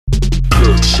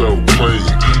Good, so clean,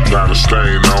 not a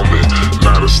stain on me,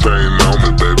 not a stain on me,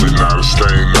 baby, not a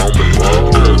stain on me.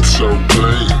 Good, so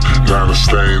clean, not a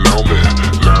stain on me,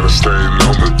 not a stain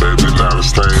on me, baby, not a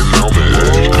stain on me.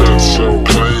 Hey, good, so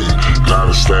clean, not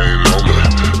a stain on me,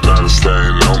 not a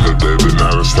stain on me, baby,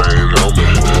 not a stain on me.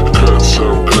 Good, so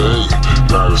clean,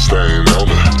 not a stain on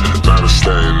me, not a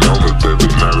stain on me, baby,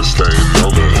 not a stain on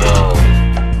me.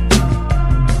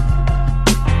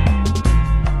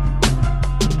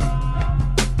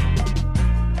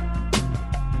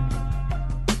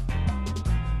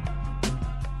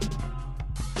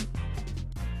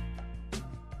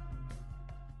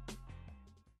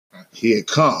 Here it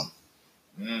come.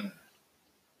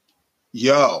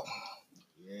 Yo.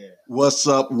 Yeah. What's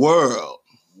up, world?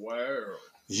 World.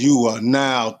 You are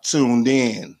now tuned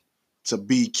in to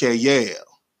BKL.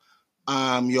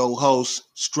 I'm your host,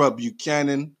 Strub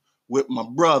Buchanan, with my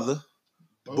brother,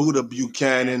 Buddha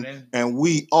Buchanan, and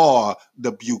we are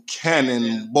the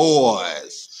Buchanan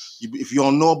Boys. If you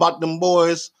don't know about them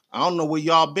boys, I don't know where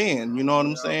y'all been. You know what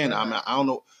I'm saying?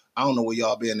 I don't know where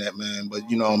y'all been at, man.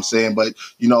 But you know what I'm saying. But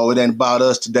you know, it ain't about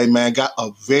us today, man. Got a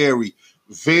very,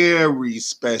 very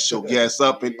special guest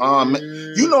up in on.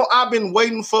 You know, I've been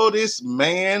waiting for this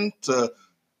man to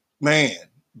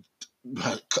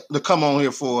come on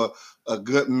here for a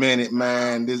good minute,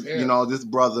 man. This, you know, this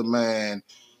brother, man.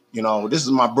 You know, this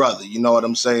is my brother. You know what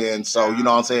I'm saying? So, you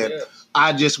know what I'm saying?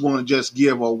 I just want to just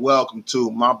give a welcome to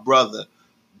my brother,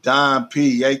 Don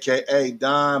P, a.k.a.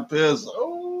 Don Pizzle.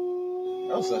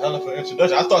 That was a hell of an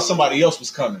introduction. I thought somebody else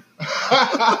was coming.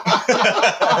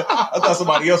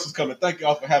 Thank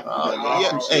y'all for having me.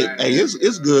 Hey,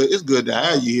 it's good. It's good to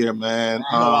have you here, man.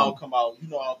 You know I don't come out. You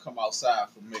know I don't come outside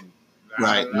for many.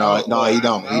 Right? No, he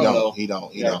don't.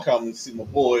 He don't. Come and see my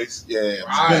boys. Yeah,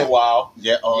 it's been a while.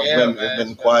 Yeah, it's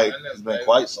been quite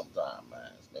some time, man.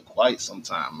 It's been quite some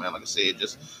time, man. Like I said,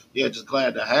 just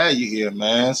glad to have you here,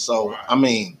 man. So I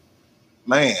mean,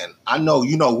 man, I know,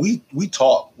 you know, we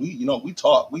talk. We be on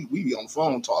the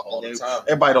phone talk all the time.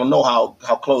 Everybody don't know how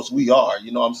close we are.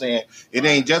 You know what I'm saying? It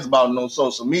ain't just about no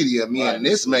social media. Me and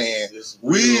this man,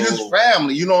 we this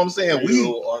family. You know what I'm saying?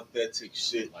 Real authentic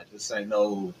shit. Like this ain't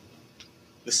no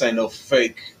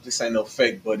fake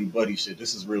buddy shit.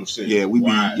 This is real shit. Yeah, we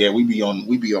be on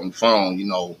the phone, you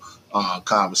know,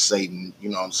 conversating, you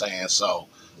know what I'm saying? So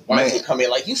wife would come in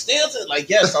like, you still like,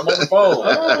 yes, I'm on the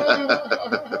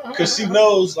phone. Cause she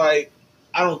knows like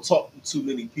I don't talk to too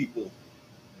many people.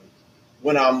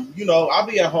 When I'm, you know, I'll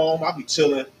be at home, I'll be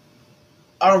chilling.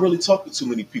 I don't really talk to too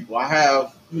many people. I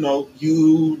have, you know,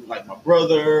 you, like my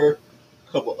brother,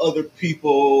 a couple other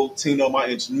people, Tino, my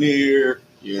engineer.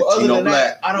 Yeah, but other Tino than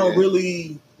Black. That, I don't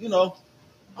really, you know,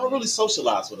 I don't really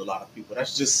socialize with a lot of people.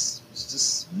 It's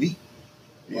just me.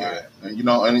 Yeah, and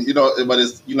but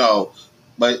it's, you know,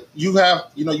 but you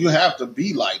have to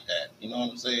be like that. You know what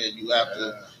I'm saying? You have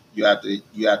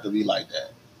to be like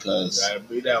that, because gotta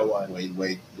be that way.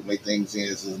 The way things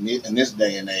is in this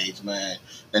day and age, man.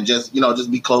 And just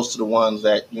be close to the ones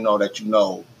that you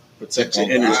know. Protect your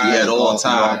energy at all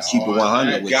times. Keep it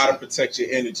 100. You gotta protect your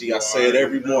energy. I say it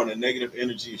every morning. Negative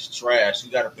energy is trash. You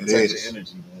gotta protect your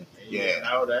energy, man. Yeah.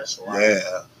 No, that's right.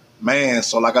 Yeah. Man,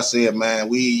 so like I said, man,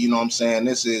 we, you know what I'm saying,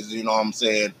 this is, you know what I'm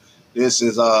saying, this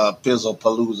is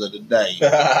Pizzlepalooza today.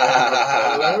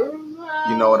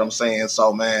 You know what I'm saying?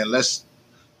 So let's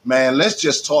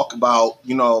just talk about,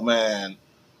 you know, man,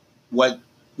 what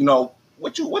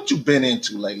you been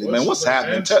into lately, man? What's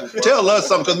happening? Tell us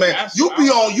something, because man, you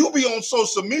be on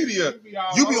social media.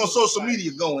 You be on social media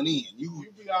going in. You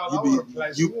be all over the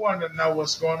place. You want to know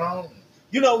what's going on.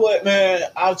 You know what, man?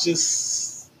 I'm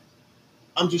just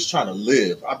trying to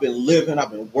live. I've been living. I've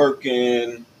been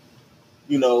working.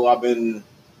 You know, I've been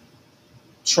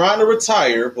trying to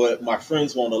retire, but my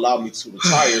friends won't allow me to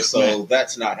retire, so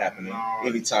that's not happening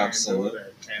anytime soon.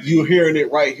 You're hearing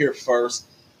it right here first.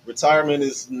 Retirement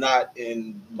is not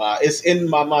it's in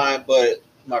my mind, but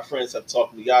my friends have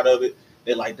talked me out of it.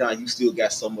 They're like, Don, you still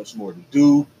got so much more to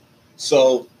do.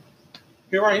 So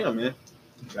here I am, man.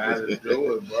 Glad to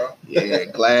do it, bro. Yeah,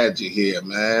 glad you're here,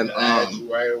 man.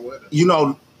 You right with it. You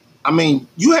know, I mean,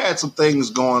 you had some things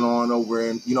going on over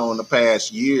in the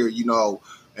past year, you know,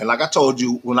 and like I told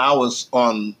you when I was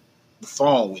on the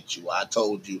phone with you, I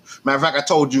told you. Matter of fact, I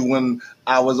told you when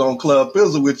I was on Club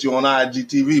Pizzle with you on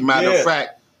IGTV. Matter of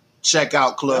fact, check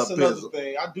out Club Pizzle. That's another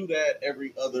thing. I do that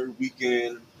every other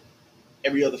weekend,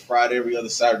 every other Friday, every other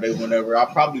Saturday, whenever. I'll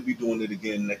probably be doing it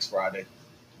again next Friday.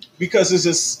 Because it's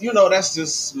just, you know, that's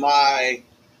just my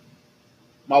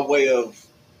way of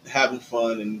having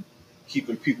fun and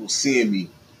keeping people seeing me.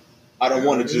 I don't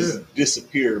want to just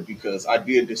disappear, because I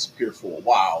did disappear for a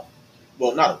while.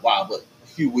 Well, not a while, but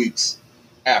few weeks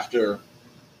after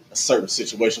a certain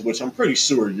situation, which I'm pretty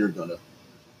sure you're gonna.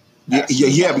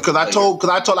 Yeah. Because I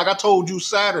told you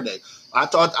Saturday. I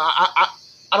thought I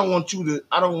don't want you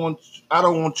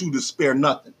to spare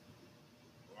nothing.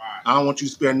 Right. I don't want you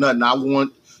to spare nothing. I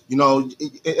want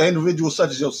individuals such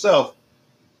as yourself.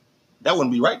 That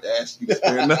wouldn't be right to ask you to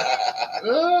spare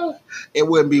nothing. It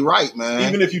wouldn't be right, man.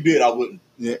 Even if you did, I wouldn't.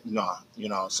 Yeah, no, you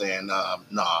know what I'm saying?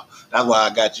 No. That's why I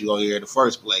got you on here in the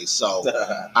first place. So,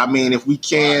 I mean, if we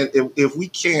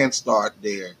can start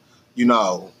there,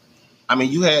 I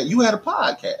mean, you had a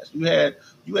podcast.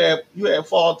 You had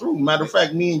fall through. Matter of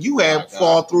fact, me and you had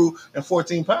fall through and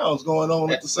 14 pounds going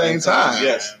on at the same time.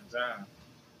 Yes.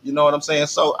 You know what I'm saying?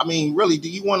 So, I mean, really, do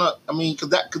you want to? I mean, cause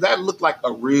that looked like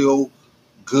a real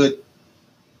good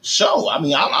show. I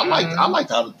mean, I liked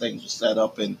how the things were set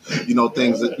up and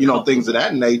things of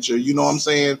that nature. You know what I'm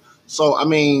saying? So, I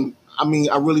mean,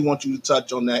 I really want you to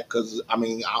touch on that because I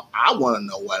mean, I want to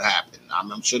know what happened.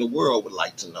 I'm sure the world would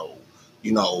like to know,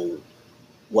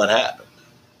 what happened.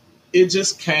 It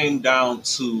just came down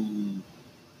to,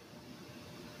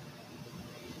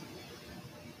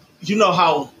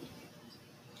 how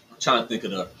I'm trying to think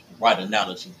of the right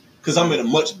analogy. Because I'm in a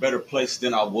much better place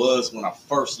than I was when I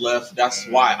first left. That's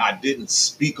why I didn't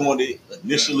speak on it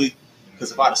initially.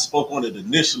 Because if I'd have spoke on it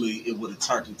initially, it would have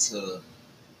turned into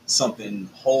something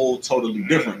totally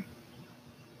different.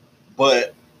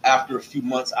 But after a few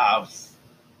months, I've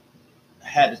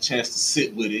had the chance to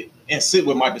sit with it and sit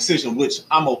with my decision, which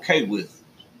I'm okay with.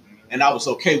 And I was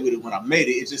okay with it when I made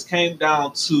it. It just came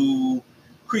down to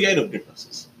creative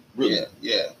differences. Really.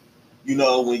 Yeah.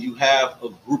 When you have a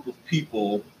group of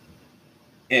people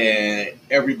and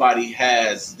everybody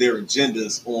has their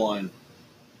agendas on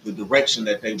the direction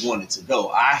that they wanted to go.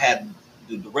 I had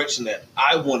the direction that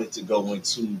I wanted to go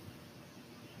into,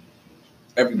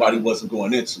 everybody wasn't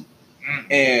going into.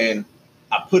 And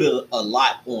I put a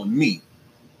lot on me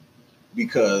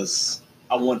because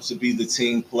I wanted to be the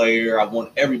team player. I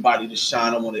want everybody to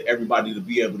shine. I wanted everybody to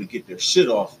be able to get their shit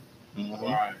off. Mm-hmm.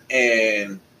 Right.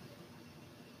 And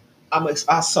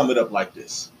I sum it up like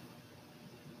this.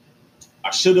 I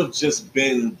should have just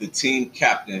been the team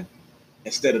captain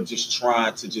instead of just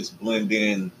trying to just blend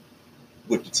in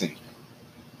with the team.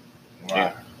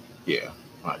 Right. Yeah.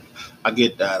 I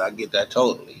get that. I get that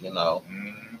totally,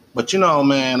 Mm-hmm. But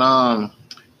man,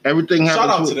 everything happens.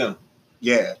 Shout out to them.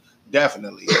 Yeah,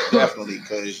 definitely.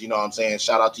 Because, what I'm saying?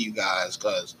 Shout out to you guys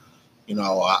because,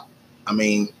 I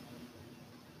mean,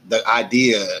 the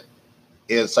idea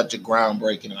is such a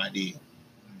groundbreaking idea.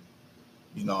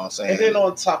 You know what I'm saying? And then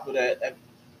on top of that,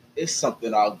 it's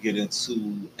something I'll get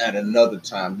into at another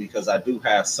time because I do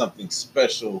have something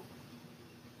special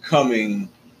coming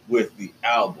with the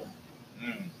album.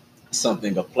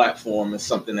 Something, a platform, and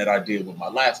something that I did with my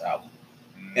last album.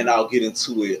 And I'll get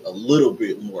into it a little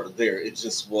bit more there. It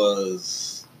just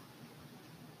was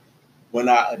when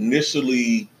I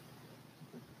initially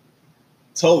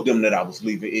told them that I was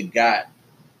leaving, it got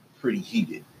pretty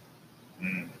heated.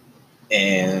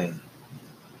 And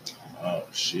oh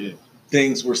shit.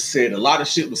 Things were said. A lot of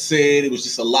shit was said. It was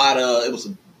just a lot of it was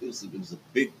a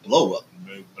big blow up.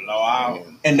 Big blowout.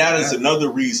 And that is another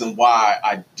reason why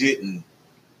I didn't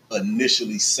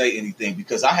initially say anything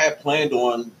because I had planned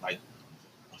on like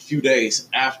a few days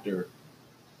after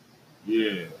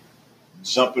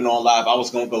jumping on live. I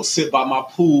was gonna go sit by my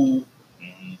pool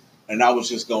and I was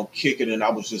just gonna kick it and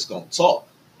I was just gonna talk.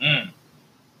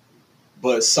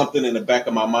 But something in the back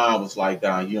of my mind was like,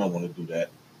 Don, you don't want to do that.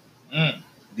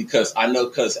 Because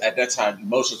at that time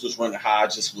emotions was running high.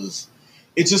 It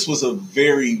just was a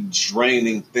very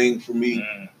draining thing for me.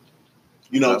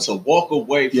 To walk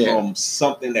away from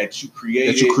something that you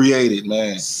created.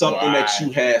 Man. Something that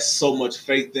you had so much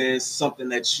faith in, something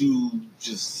that you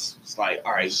just was like,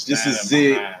 all right, this is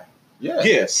it.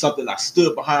 Yeah, something I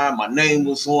stood behind. My name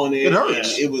was on it. It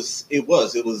hurts.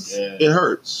 It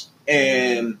hurts.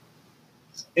 And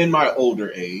in my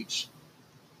older age,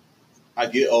 I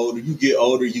get older, you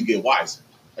get wiser.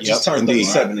 I just turned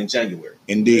 37 in January.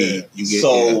 Indeed. You get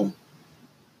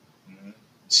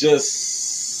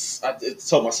I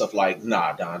told myself like,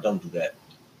 nah, Don, don't do that.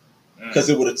 Because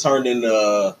it would have turned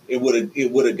into it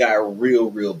would have got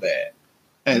real bad.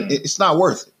 And it's not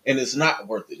worth it. And it's not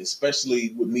worth it,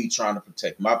 especially with me trying to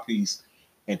protect my peace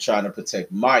and trying to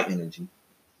protect my energy.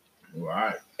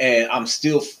 Right. And I'm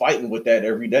still fighting with that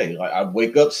every day. Like I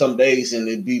wake up some days and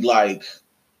it'd be like,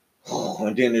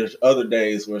 and then there's other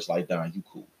days where it's like, Don, you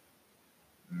cool.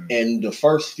 And the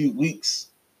first few weeks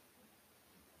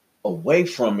away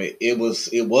from it, it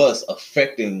was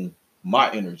affecting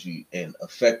my energy and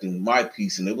affecting my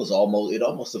peace. And it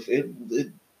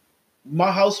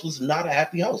my house was not a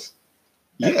happy house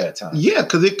at that time. Yeah,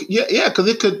 because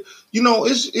it could,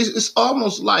 it's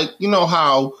almost like,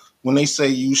 how when they say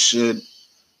you should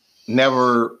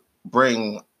never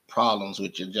bring problems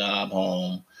with your job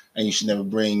home, and you should never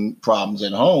bring problems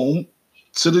at home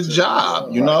to the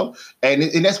job,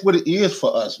 and that's what it is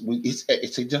for us.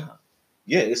 It's a job.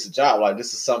 Yeah, it's a job. Like,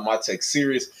 this is something I take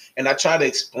serious, and I try to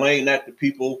explain that to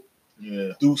people.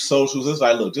 Yeah. Through socials. It's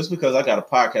like, look, just because I got a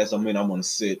podcast, don't mean I'm going to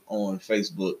sit on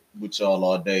Facebook with y'all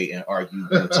all day and argue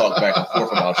and talk back and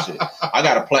forth about shit. I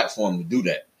got a platform to do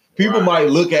that. People might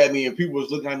look at me and people was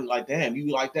looking at me like, damn,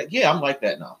 you like that? Yeah, I'm like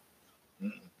that now.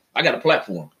 I got a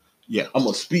platform. Yeah. I'm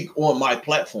going to speak on my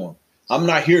platform. I'm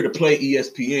not here to play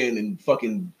ESPN and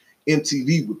fucking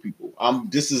MTV with people. I'm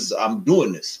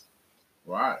doing this.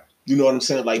 Right. You know what I'm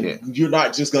saying? Like, you're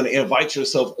not just going to invite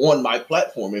yourself on my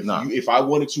platform. If I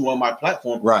wanted you on my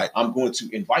platform, I'm going to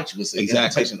invite you. It's an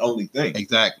invitation only thing.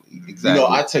 Exactly.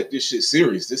 I take this shit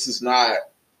serious. This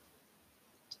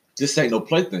ain't no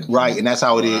plaything. Right. And that's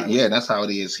how it is. Yeah, that's how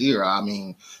it is here. I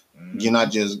mean, you're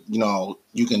not just,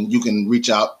 you can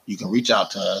reach out. You can reach out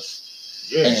to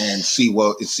us and we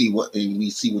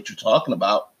see what you're talking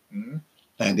about. Mm-hmm.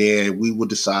 And then we will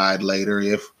decide later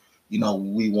if,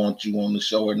 we want you on the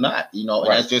show or not, and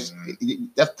that's just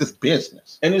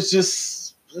business. And it's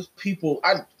just people.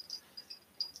 I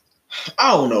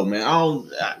don't know, man.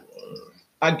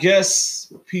 I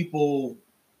guess people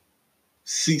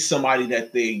see somebody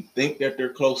that they think that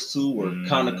they're close to or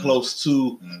kind of close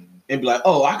to and be like,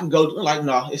 oh, I can go. Like,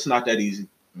 no, it's not that easy.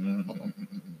 You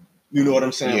know what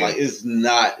I'm saying? Yeah. Like, it's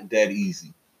not that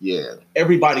easy. Yeah.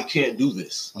 Everybody can't do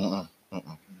this.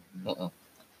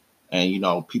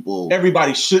 And people.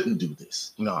 Everybody shouldn't do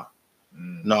this. No.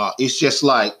 It's just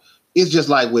like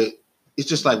with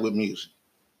music.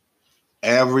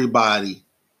 Everybody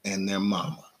and their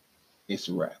mama is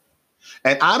rap,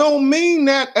 and I don't mean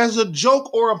that as a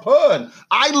joke or a pun.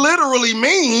 I literally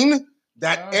mean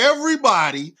that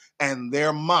everybody and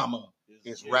their mama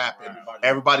is rapping.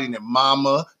 Everybody and their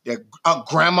mama, their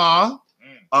grandma,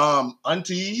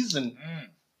 aunties, and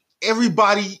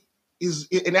everybody is,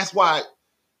 and that's why.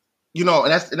 And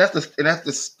that's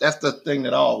the thing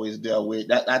that I always dealt with.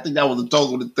 I think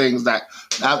those were the things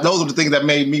that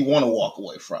made me want to walk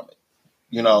away from it.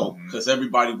 Because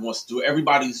everybody wants to do it.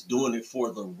 Everybody's doing it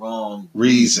for the wrong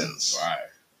reasons. Right.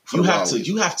 You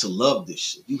have to love this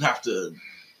shit. You have the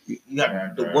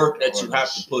work that you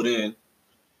have to put in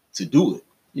to do it.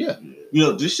 Yeah.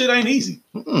 This shit ain't easy.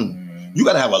 You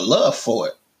got to have a love for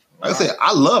it. Like I said,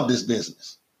 I love this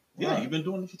business. Yeah, you've been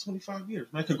doing it for 25 years,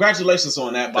 man. Congratulations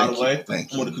on that, by the way.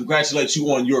 Thank you. I want to congratulate you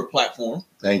on your platform.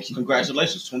 Thank you.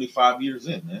 Congratulations, 25 years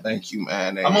in, man. Thank you,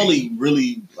 man. I'm only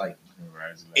really like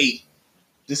 8.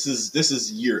 This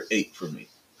is year 8 for me.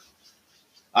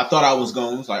 I thought I was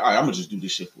going, like, all right, I'm going to just do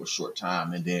this shit for a short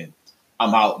time and then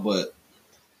I'm out. But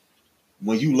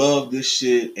when you love this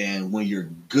shit and when you're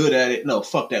good at it, no,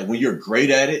 fuck that. When you're great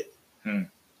at it,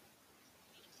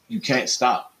 you can't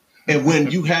stop. And when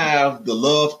you have the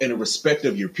love and the respect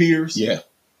of your peers, you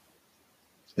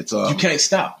can't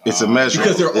stop. It's immeasurable.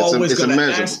 Because they're always going to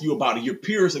ask you about it. Your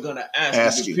peers are going to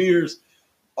ask you. Your peers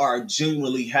are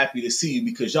genuinely happy to see you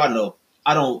because y'all know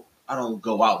I don't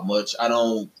go out much. I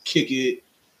don't kick it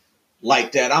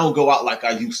like that. I don't go out like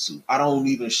I used to. I don't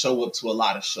even show up to a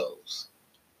lot of shows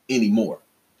anymore.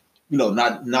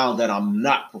 Not now that I'm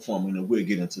not performing, and we'll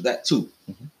get into that too.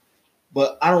 Mm-hmm.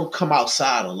 But I don't come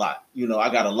outside a lot. I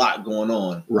got a lot going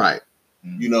on. Right.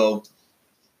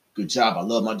 Good job. I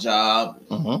love my job.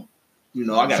 Mm-hmm.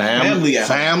 I got family.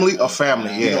 Family,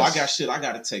 yes. I got shit I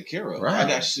got to take care of. Right. I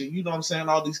got shit, you know what I'm saying?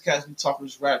 All these cats be talking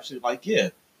this rap shit. Like, yeah,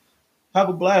 have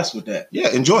a blast with that. Yeah,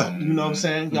 enjoy it. You know what I'm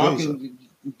saying? Y'all can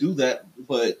do that.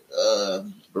 But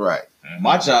right.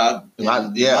 My job,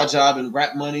 my job and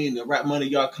rap money and the rap money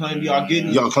y'all claim y'all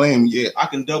getting. Y'all claim, yeah. I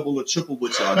can double or triple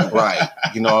what y'all do. Right.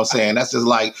 You know what I'm saying? That's just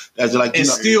like and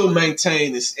still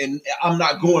maintain this. And I'm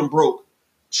not going broke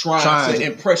trying to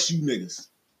impress you niggas.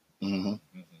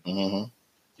 Mm-hmm. Mm-hmm.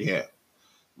 Yeah.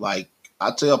 Like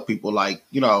I tell people, like,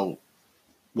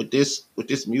 with this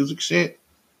music shit,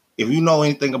 if you know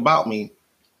anything about me,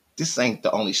 this ain't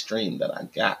the only stream that I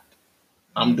got.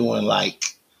 I'm doing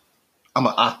I'm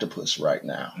an octopus right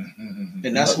now.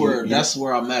 And that's where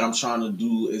I'm at. I'm trying to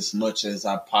do as much as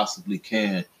I possibly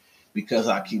can because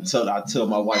I tell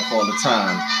my wife all the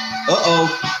time,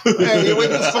 hey, when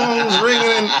the phone's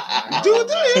ringing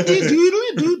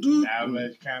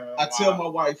I tell my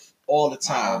wife all the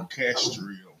time,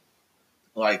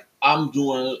 like, I'm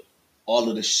doing all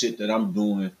of the shit that I'm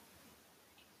doing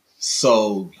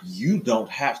so you don't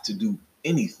have to do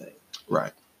anything.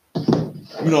 Right.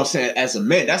 You know what I'm saying? As a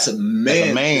man, that's a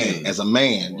man. As a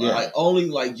man, yeah. Like only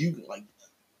like you like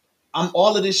I'm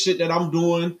all of this shit that I'm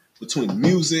doing between the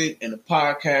music and the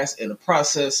podcast and the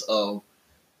process of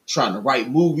trying to write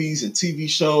movies and TV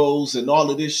shows and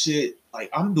all of this shit. Like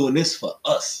I'm doing this for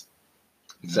us.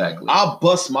 Exactly. I'll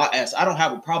bust my ass. I don't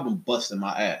have a problem busting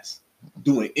my ass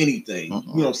doing anything. You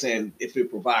know what I'm saying? If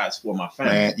it provides for my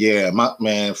family.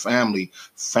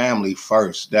 Family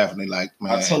first, definitely. Like,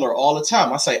 man, I tell her all the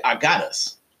time. I say, I got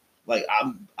us. Like,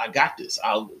 I got this.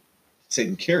 I'll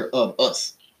taking care of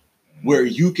us. Where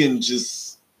you can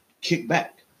just kick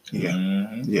back.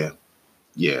 Yeah,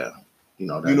 yeah. You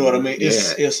know what I mean? Yeah.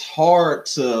 It's hard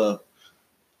to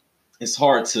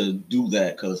do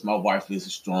that because my wife is a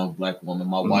strong Black woman.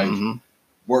 My wife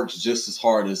works just as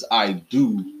hard as I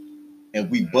do,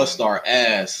 and we bust our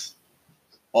ass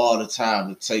all the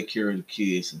time to take care of the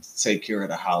kids and to take care of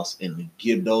the house and to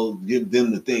give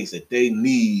them the things that they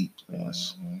need.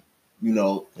 Yes. You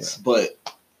know, but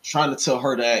trying to tell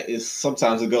her that is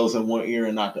sometimes it goes in one ear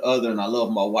and not the other. And I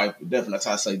love my wife, but definitely that's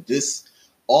how I say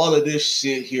all of this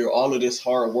shit here, all of this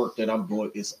hard work that I'm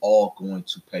doing is all going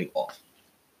to pay off.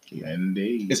 Yeah,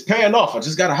 indeed. It's paying off. I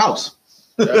just got a house.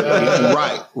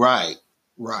 Right.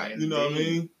 You know what I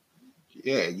mean?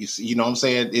 Yeah, you know what I'm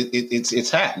saying? It's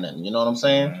happening. You know what I'm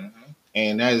saying? Mm-hmm.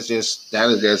 And that is just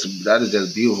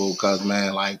beautiful because,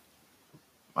 man, like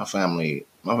my family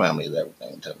is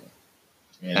everything to me.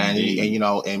 And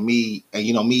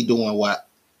me doing what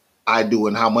I do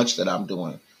and how much that I'm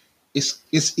doing.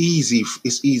 It's easy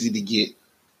to get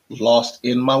lost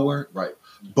in my work, right?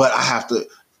 But I have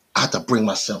to bring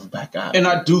myself back out. And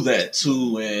I do that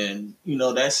too, and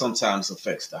that sometimes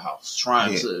affects the house.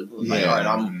 Trying to all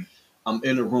right, I'm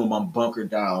in the room, I'm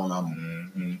bunkered down,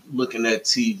 I'm looking at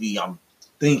TV, I'm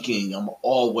thinking, I'm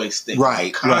always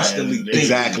thinking, constantly thinking,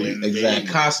 exactly, and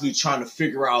constantly trying to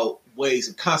figure out ways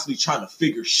and constantly trying to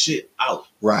figure shit out.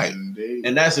 Right.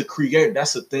 And as a creator,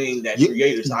 that's a thing that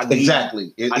creators I need.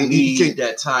 Exactly. I need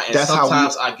that time. And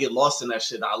sometimes I get lost in that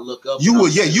shit. I look up. You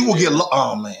will get lost.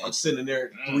 Oh man. I'm sitting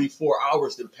there 3-4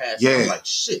 hours to pass. Yeah. I'm like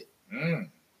shit.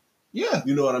 Yeah.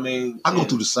 You know what I mean? I go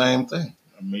through the same thing.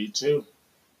 Me too.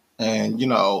 And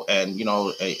my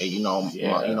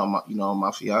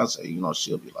fiance,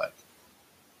 she'll be like,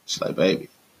 baby,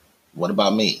 what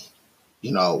about me?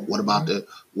 What about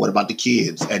the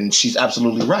kids? And she's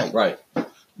absolutely right. Right. And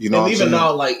even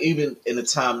now, like even in the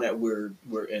time that we're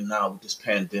in now with this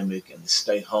pandemic and the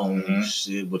stay home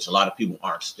shit, which a lot of people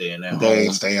aren't staying at home. They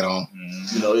ain't staying home.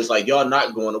 It's like y'all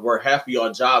not going to work. Half of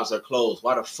y'all jobs are closed.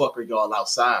 Why the fuck are y'all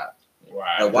outside?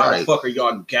 Right. Like, why the fuck are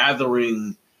y'all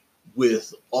gathering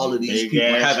with all of these people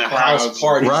having house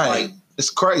parties? Right. Like, it's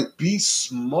crazy. Be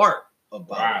smart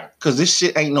about it. Because this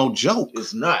shit ain't no joke.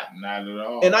 It's not. Not at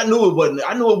all. And I knew it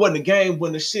wasn't a game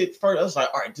when the shit first. I was like,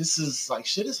 all right, this is like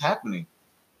shit is happening.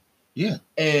 Yeah.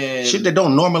 And shit that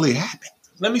don't normally happen.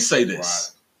 Let me say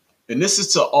this. And this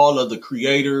is to all of the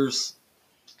creators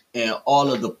and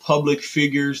all of the public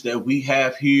figures that we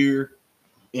have here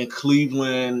in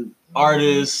Cleveland,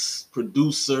 artists,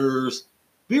 producers,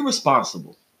 be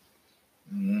responsible.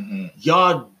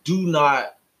 Y'all do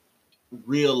not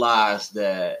realize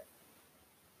that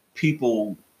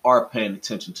people are paying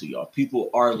attention to y'all. People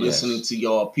are listening to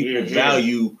y'all. People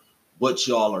value what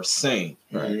y'all are saying.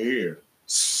 Right.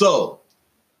 So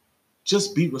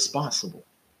just be responsible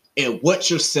in what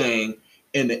you're saying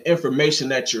and the information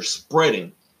that you're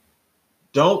spreading.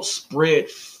 Don't spread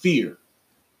fear.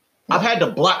 I've had to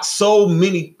block so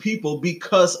many people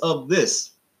because of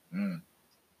this.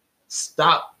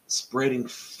 Stop spreading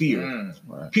fear.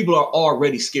 People are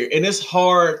already scared. And it's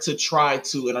hard to try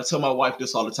to, and I tell my wife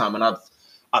this all the time, and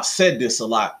I've said this a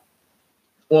lot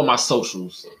on my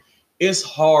socials. It's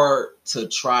hard to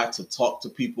try to talk to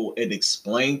people and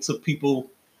explain to people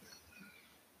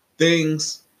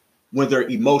things when their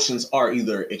emotions are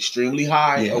either extremely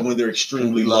high or when they're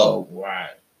extremely low. Right.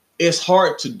 It's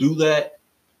hard to do that.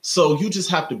 So you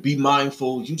just have to be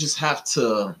mindful. You just have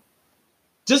to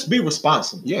just be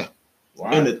responsible. Yeah.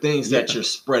 In the things that you're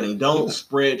spreading. Don't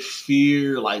spread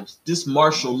fear, like this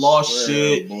martial law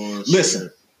shit. Bullshit. Listen,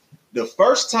 the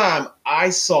first time I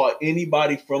saw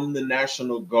anybody from the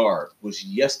National Guard was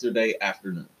yesterday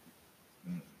afternoon.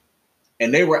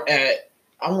 And they were at,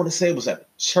 I want to say it was at a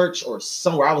church or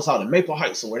somewhere. I was out in Maple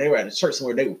Heights somewhere. They were at a church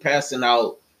somewhere. They were passing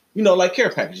out, like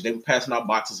care packages. They were passing out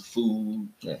boxes of food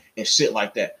and shit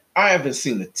like that. I haven't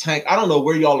seen the tank. I don't know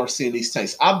where y'all are seeing these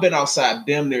tanks. I've been outside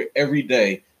damn near every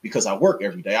day because I work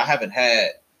every day. I haven't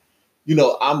had,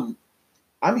 I'm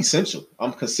essential.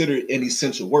 I'm considered an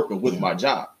essential worker with my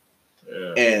job.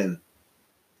 Yeah. And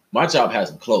my job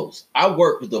hasn't closed. I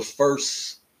worked the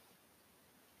first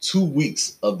 2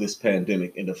 weeks of this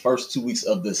pandemic, in the first 2 weeks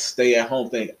of the stay at home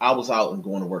thing, I was out and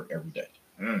going to work every day.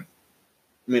 I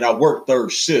mean, I worked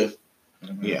third shift.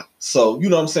 Yeah. So, you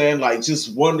know what I'm saying? Like,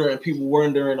 just wondering, people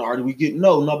wondering, are we getting,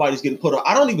 no, nobody's getting put up.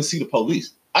 I don't even see the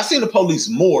police. I seen the police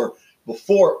more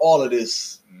before all of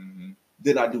this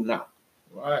than I do now.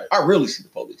 Right. I really see the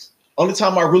police. Only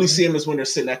time I really see them is when they're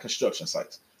sitting at construction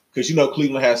sites. Because, you know,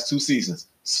 Cleveland has 2 seasons,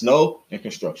 snow and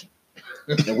construction.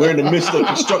 And we're in the midst of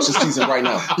construction season right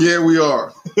now. Yeah, we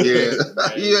are. Yeah.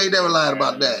 You ain't never lied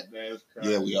about that.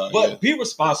 Yeah, we are. But be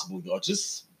responsible, y'all.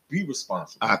 Just be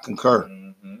responsible. I concur.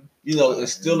 You know,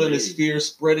 instilling this fear,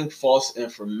 spreading false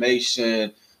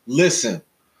information. Listen,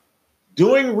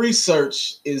 doing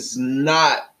research is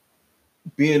not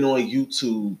being on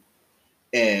YouTube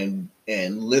and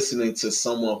listening to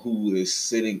someone who is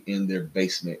sitting in their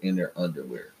basement in their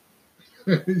underwear.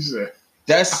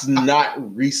 That's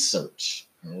not research.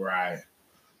 Right.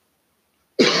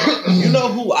 You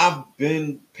know who I've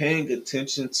been paying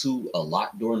attention to a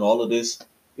lot during all of this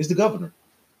is the governor.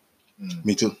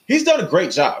 Me too. He's done a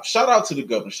great job. Shout out to the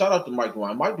governor. Shout out to Mike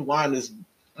DeWine. Mike DeWine is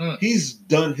he's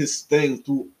done his thing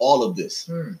through all of this.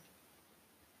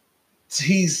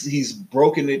 He's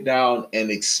broken it down and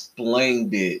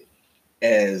explained it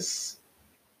as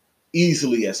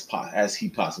easily as he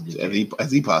possibly can.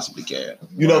 As he possibly can.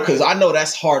 You know, because I know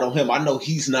that's hard on him. I know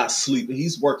he's not sleeping.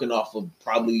 He's working off of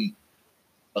probably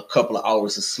a couple of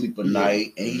hours of sleep a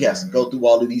night, and he has to go through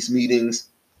all of these meetings.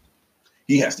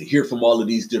 He has to hear from all of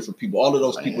these different people, all of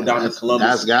those people down in Columbus.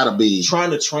 That's gotta be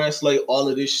trying to translate all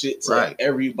of this shit to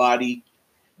everybody.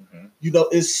 You know,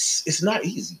 it's not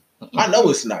easy. I know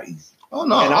it's not easy. Oh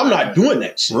no, and I'm not doing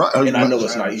that shit. Right. And I know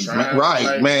it's not easy.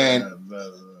 Right, man.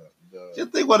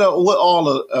 Just think what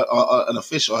all an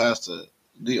official has to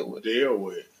deal with.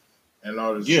 And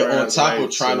all this on top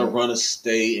of trying to run a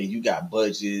state, and you got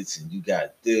budgets, and you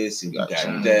got this, and you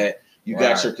got that. You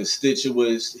got your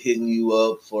constituents hitting you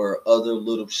up for other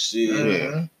little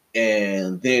shit.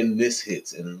 And then this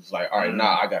hits, and it's like, all right,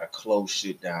 now I got to close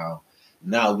shit down.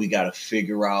 Now we got to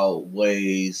figure out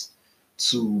ways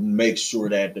to make sure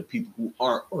that the people who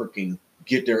aren't working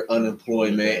get their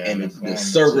unemployment, and the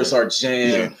servers are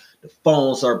jammed, the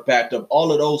phones are backed up.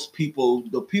 All of those people,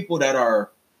 the people that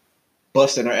are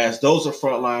busting their ass, those are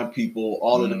frontline people.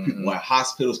 All of the people at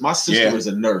hospitals. My sister is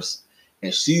a nurse,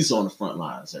 and she's on the front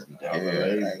lines every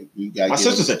day. My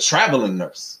sister's a traveling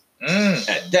nurse.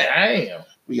 At that, damn.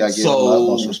 We gotta give them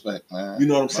utmost respect, man. You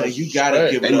know what I'm saying? You gotta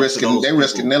give it up to those They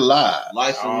risking their lives.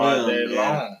 Life all day limb,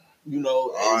 long. You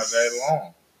know, All day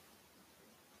long.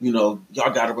 You know,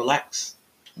 y'all gotta relax.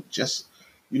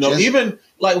 Even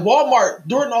like Walmart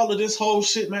during all of this whole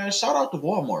shit, man. Shout out to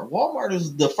Walmart. Walmart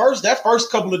is that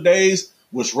first couple of days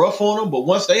was rough on them, but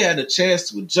once they had a chance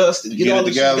to adjust and get all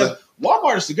this together,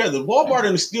 Walmart is together. Walmart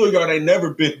and the steel yard ain't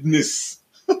never been this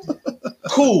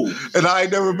cool. And I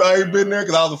ain't been there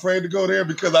because I was afraid to go there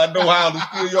because I know how the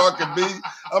steel yard can be.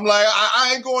 I'm like,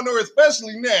 I ain't going there,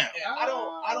 especially now. I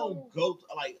don't go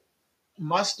like.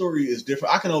 My story is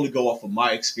different. I can only go off of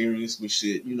my experience with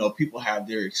shit. You know, people have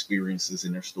their experiences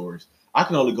and their stories. I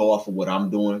can only go off of what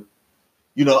I'm doing.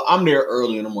 You know, I'm there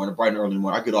early in the morning, bright and early in the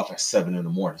morning. I get off at 7 in the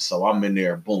morning. So I'm in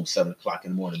there, boom, 7 o'clock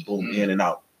in the morning, boom, in and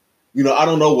out. You know, I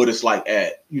don't know what it's like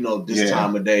at, this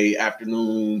time of day,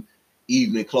 afternoon,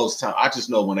 evening, close time. I just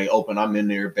know when they open, I'm in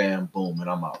there, bam, boom, and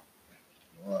I'm out.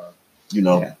 Wow. You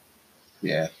know?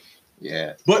 Yeah.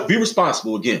 But be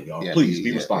responsible again, y'all. Please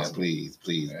be responsible. Please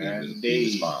be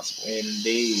responsible.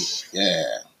 Indeed. Yeah.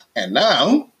 And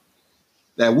now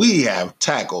that we have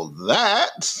tackled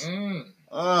that,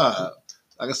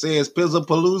 like I said, it's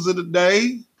Pizzlepalooza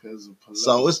today.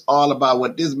 So it's all about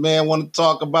what this man want to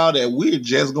talk about, and we're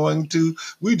just going to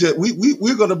we're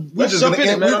gonna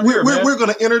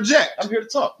interject. I'm here to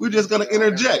talk. We're just gonna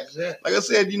interject. Like I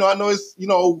said, I know it's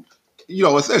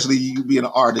especially you being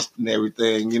an artist and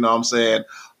everything. You know what I'm saying?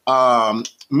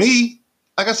 Me,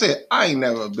 like I said, I ain't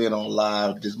never been on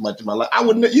live this much in my life. I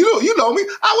wouldn't. You know me.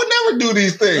 I would never do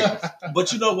these things.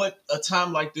 But you know what? A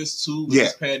time like this too, with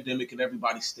this pandemic and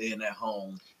everybody staying at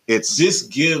home. This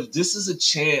is a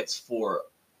chance for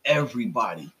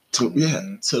everybody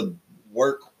to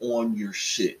work on your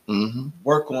shit,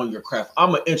 work on your craft.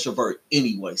 I'm an introvert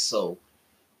anyway, so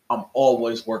I'm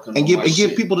always working on my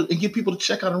shit. People to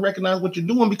check out and recognize what you're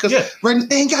doing because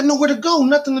they ain't got nowhere to go,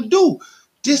 nothing to do.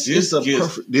 This is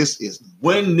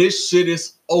when this shit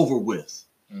is over with.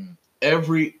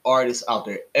 Every artist out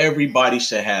there, everybody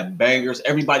should have bangers.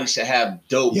 Everybody should have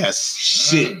dope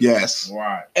shit. Yes.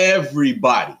 Right.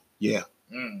 Everybody. Yeah.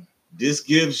 This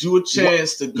gives you a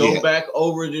chance to go back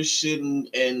over this shit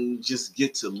and just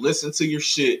get to listen to your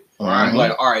shit. Right.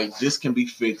 Like, all right, this can be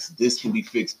fixed. This can be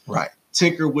fixed. Right.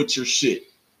 Tinker with your shit.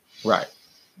 Right.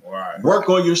 Right. Work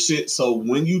on your shit. So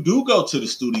when you do go to the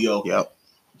studio,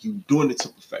 you doing it to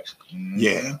perfection.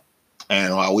 Yeah.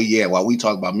 And while we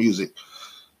talk about music,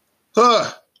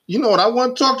 you know what I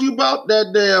want to talk to you about?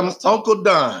 That damn Uncle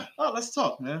Don. Oh, let's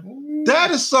talk, man.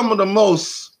 That is some of the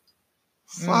most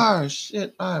fire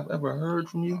shit I've ever heard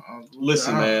from you.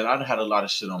 Listen, man, I had a lot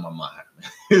of shit on my mind.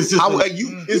 It's just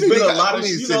it's been a lot of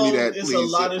shit. It's please, a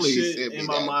lot of shit in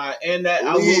my mind, and that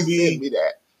I will be.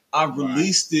 I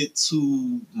released it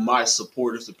to my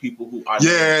supporters, the people who I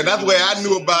that's where I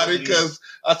knew about it because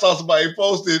I saw somebody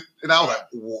posted, and I was like,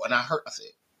 whoa, and I said,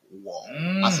 whoa.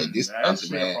 I said, this, I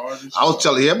said, man, I was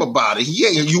telling him about it.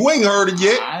 You ain't heard it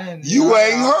yet. You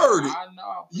ain't heard it.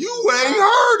 You ain't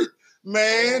heard it,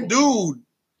 man, dude.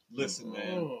 Listen,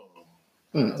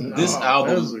 man. This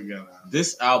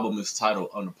album is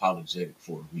titled Unapologetic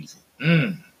for a reason.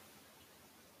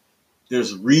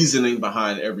 There's reasoning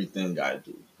behind everything I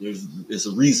do. There's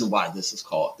a reason why this is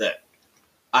called that.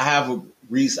 I have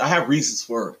reasons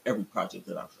for every project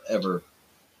that I've ever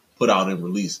put out and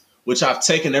released, which I've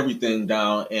taken everything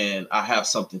down and I have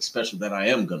something special that I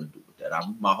am going to do with that.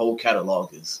 My whole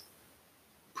catalog is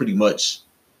pretty much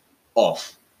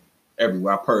off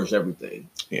everywhere. I purged everything.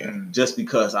 Yeah. Just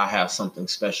because I have something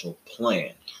special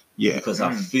planned. Yeah. Because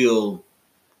I feel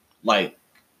like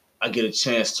I get a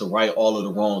chance to right all of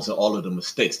the wrongs and all of the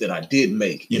mistakes that I did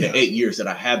make in the 8 years that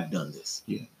I have done this.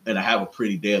 Yeah. And I have a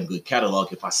pretty damn good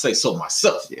catalog if I say so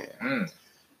myself. Yeah.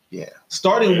 Yeah.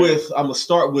 I'm going to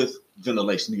start with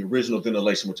Ventilation, the original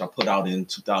Ventilation, which I put out in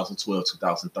 2012,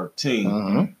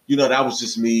 2013. You know, that was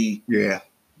just me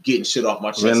getting shit off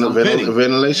my chest.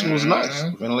 Ventilation was nice.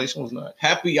 Ventilation was nice.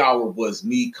 Happy Hour was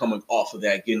me coming off of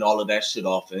that, getting all of that shit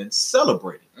off and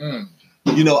celebrating.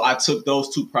 You know, I took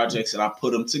those two projects and I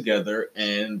put them together,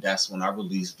 and that's when I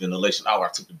released Ventilation Hour. I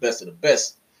took the best of the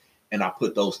best and I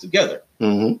put those together.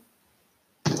 The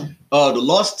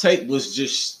Lost Tape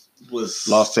was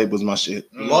Lost Tape was my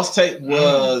shit. The Lost Tape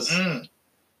was an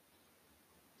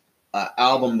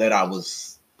album that I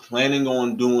was planning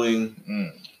on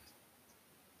doing,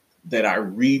 that I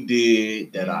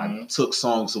redid, that I took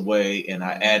songs away and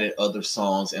I added other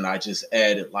songs, and I just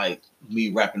added like me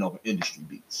rapping over industry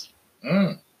beats.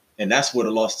 And that's where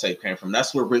the Lost Tape came from.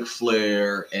 That's where Ric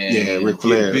Flair and Ric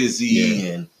Flair. Get Busy,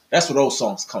 and that's where those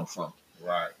songs come from.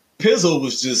 Right. Pizzle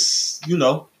was just,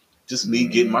 just me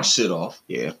getting my shit off.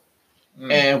 Yeah.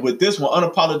 And with this one,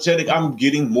 Unapologetic, I'm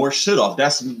getting more shit off.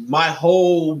 That's my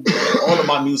all of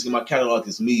my music in my catalog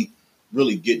is me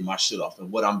really getting my shit off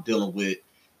and what I'm dealing with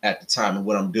at the time and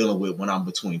what I'm dealing with when I'm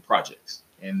between projects.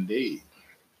 Indeed.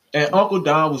 And Uncle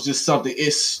Don was just something.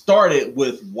 It started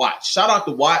with Watts. Shout out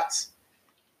to Watts.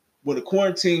 When the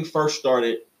quarantine first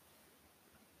started,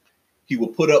 he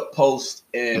would put up posts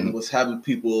and was having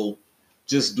people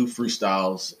just do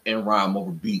freestyles and rhyme over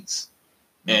beats.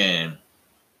 And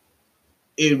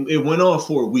it went on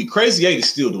for a week. Crazy 8 is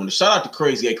still doing it. Shout out to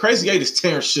Crazy 8. Crazy 8 is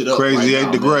tearing shit up. Crazy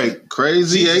 8 the Great.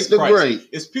 Crazy 8 the Great.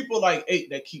 It's people like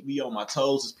 8 that keep me on my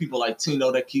toes. It's people like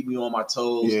Tino that keep me on my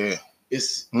toes. Yeah.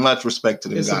 It's much respect to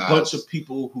them guys. It's a bunch of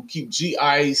people who keep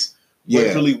G-Ice,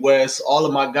 Waverly West, all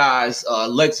of my guys,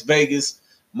 Lex Vegas,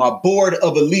 my board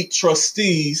of elite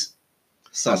trustees.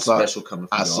 Something special coming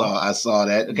from I saw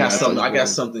that. I got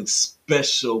something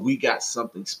special. We got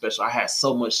something special. I had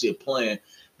so much shit planned,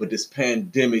 but this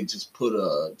pandemic just put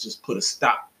a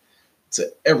stop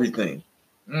to everything.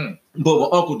 But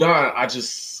with Uncle Don, I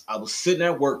was sitting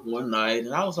at work one night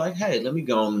and I was like, hey, let me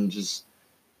go and just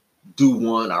do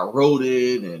one. I wrote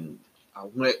it and I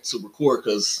went to record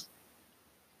because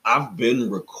I've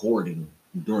been recording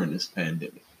during this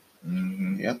pandemic.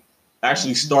 Yep. I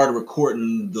actually started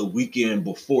recording the weekend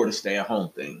before the stay-at-home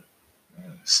thing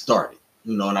started.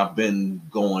 And I've been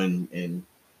going and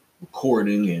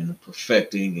recording and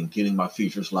perfecting and getting my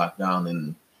features locked down.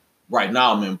 And right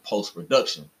now I'm in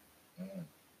post-production.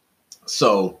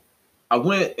 So I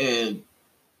went and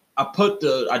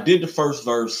I did the first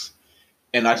verse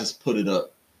and I just put it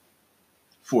up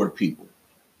for the people.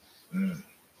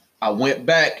 I went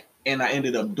back and I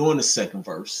ended up doing the second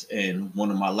verse. And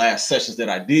one of my last sessions that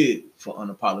I did for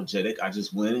Unapologetic, I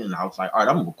just went and I was like, all right,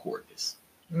 I'm going to record this.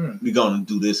 We're going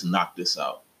to do this and knock this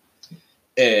out.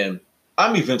 And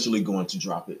I'm eventually going to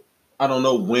drop it. I don't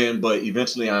know when, but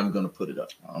eventually I'm going to put it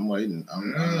up. I'm waiting.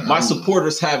 My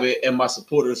supporters have it, and my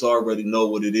supporters already know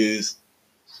what it is.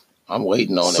 I'm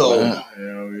waiting on it,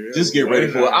 man. Just get ready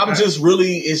for it.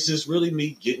 It's just really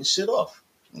me getting shit off.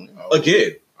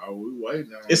 Again. Oh, we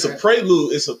waiting on It's that. a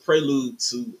prelude. It's a prelude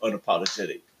to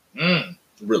Unapologetic.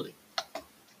 Really.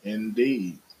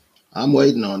 Indeed. I'm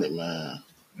waiting on it, man.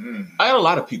 I had a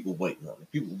lot of people waiting on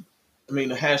it. People, I mean,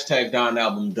 the hashtag Don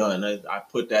album done. I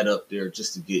put that up there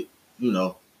just to get,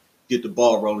 get the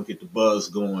ball rolling, get the buzz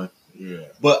going. Yeah.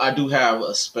 But I do have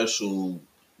a special.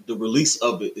 The release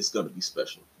of it is going to be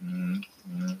special.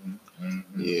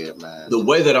 Yeah, man. The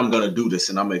way that I'm going to do this,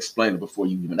 and I'm going to explain it before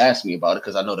you even ask me about it,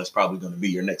 because I know that's probably going to be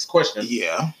your next question.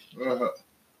 Yeah.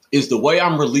 Is the way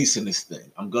I'm releasing this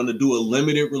thing. I'm going to do a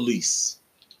limited release.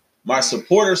 My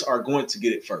supporters are going to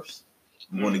get it first.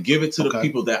 I'm going to give it to the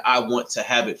people that I want to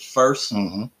have it first.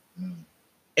 And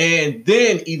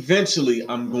then eventually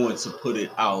I'm going to put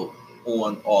it out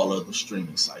on all of the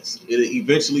streaming sites. It'll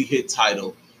eventually hit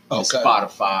Tidal and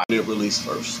Spotify. It release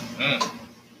first.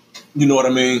 You know what I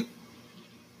mean?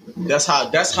 That's how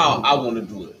I want to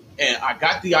do it. And I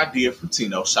got the idea from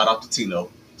Tino. Shout out to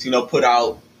Tino. Tino put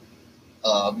out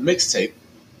a mixtape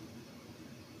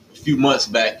a few months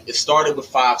back. It started with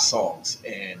 5 songs,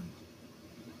 and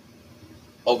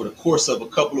over the course of a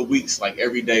couple of weeks, like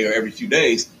every day or every few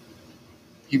days,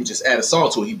 he would just add a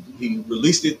song to it. He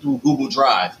released it through Google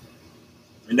Drive,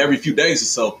 and every few days or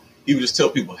so, he would just tell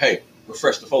people, "Hey,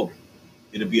 refresh the folder.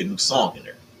 It'll be a new song in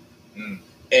there."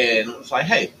 And it was like,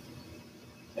 "Hey,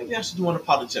 maybe I should do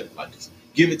Unapologetic like this.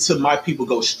 Give it to my people.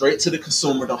 Go straight to the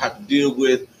consumer. Don't have to deal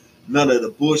with none of the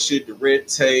bullshit, the red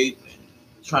tape,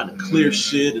 trying to clear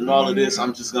shit and all of this.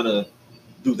 I'm just gonna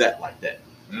do that like that.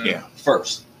 Yeah.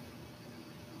 First.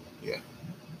 Yeah.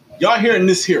 Y'all hearing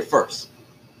this here first.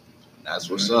 That's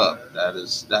what's up. That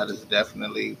is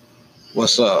definitely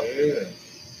what's up.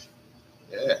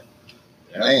 Yeah.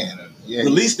 Man. Yeah.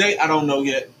 Release date, I don't know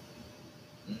yet.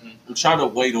 I'm trying to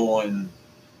wait on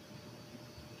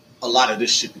a lot of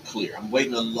this shit to clear. I'm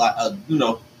waiting a lot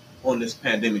on this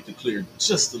pandemic to clear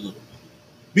just a little bit.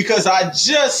 Because I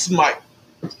just might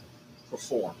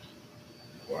perform.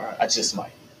 Wow. I just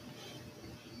might.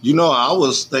 I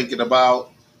was thinking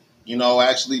about,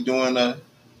 actually doing a,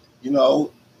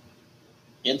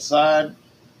 inside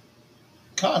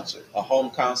concert. A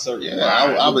home concert.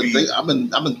 Yeah, I've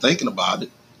been thinking about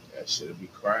it. That should be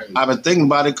crazy. I've been thinking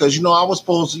about it because I was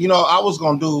supposed to, I was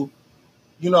gonna do,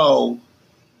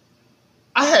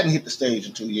 I hadn't hit the stage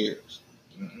in 2 years,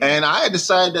 and I had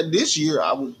decided that this year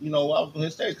I was gonna hit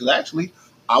the stage because actually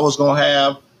I was gonna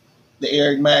have the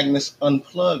Eric Magnus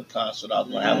Unplugged concert. I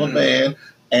was gonna have a band,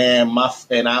 and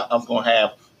I was gonna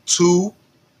have 2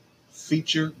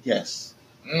 featured guests.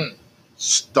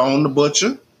 Stone the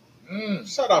Butcher.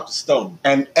 Shout out to Stone.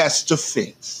 And Esther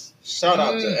Fitz. Shout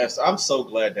out to Esther. I'm so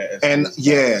glad that Esther. And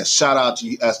shout out to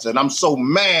you, Esther. And I'm so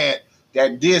mad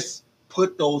that this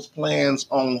put those plans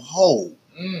on hold.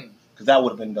 Because that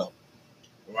would have been dope.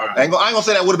 Wow. I ain't gonna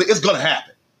say that would have been. It's gonna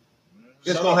happen.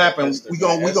 It's Shout gonna out happen. Esther, We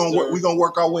gonna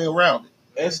work our way around it.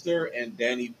 Esther and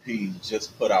Danny P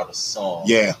just put out a song.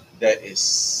 Yeah. That is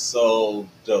so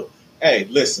dope. Hey,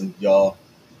 listen, y'all.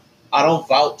 I don't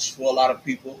vouch for a lot of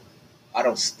people. I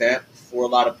don't stamp for a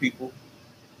lot of people.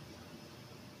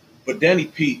 But Danny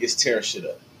P is tearing shit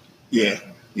up. Yeah.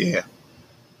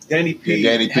 Danny P,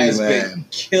 has been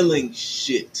killing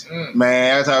shit.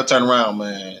 Man, that's how I turn around,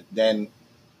 man.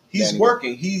 He's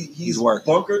working. He's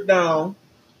working. Bunkered down.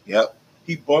 Yep.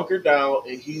 He bunkered down,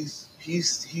 and he's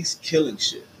killing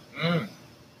shit.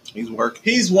 He's working.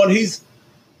 He's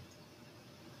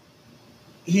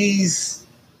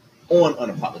on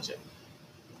Unapologetic.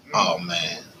 Oh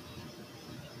man.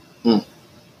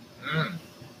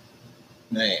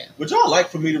 Man. Would y'all like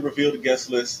for me to reveal the guest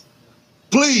list?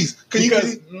 Please,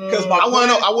 Because I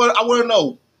want to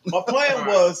know. My plan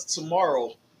was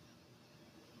tomorrow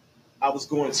I was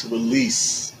going to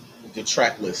release the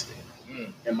track listing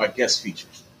and my guest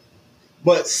features.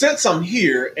 But since I'm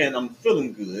here and I'm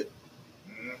feeling good,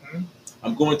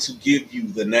 I'm going to give you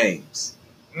the names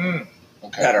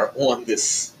that are on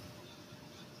this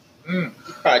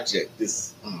project,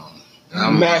 this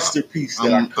masterpiece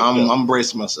that I cooked up. I'm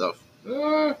bracing myself.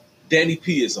 Danny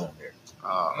P is on there.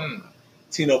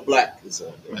 Tino Black is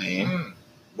on there. Man.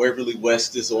 Waverly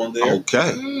West is on there.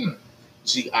 Okay.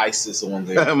 G Ice is on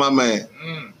there. My man.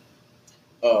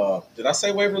 Did I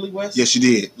say Waverly West? Yes, you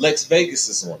did. Lex Vegas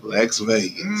is on there. Lex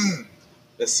Vegas.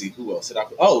 Let's see who else.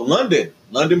 London.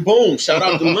 London Boom. Shout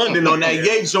out to London on that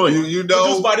Yay joint. You know.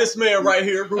 Produced by this man right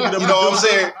here. You know what I'm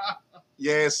saying?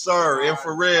 Yes, sir.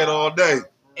 Infrared all day.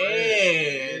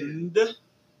 And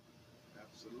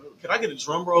can I get a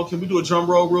drum roll? Can we do a drum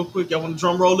roll real quick? Y'all want to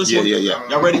drum roll this one? Yeah.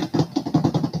 Y'all ready?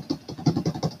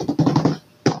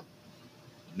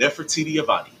 Nefertiti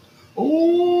Avani.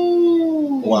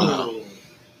 Ooh. Wow.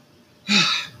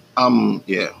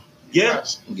 Yeah. Yeah.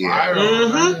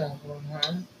 Yeah.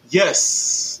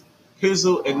 Yes.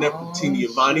 Pizzle and Nefertiti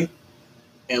Giovanni.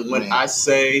 And when Man. I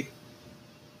say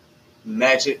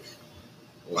magic,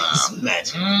 Wow. it's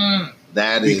magic.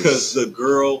 That Because is the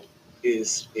girl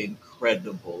is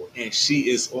incredible. And she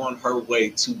is on her way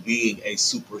to being a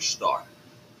superstar.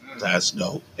 that's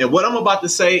dope. And what I'm about to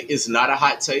say is not a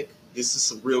hot take. This is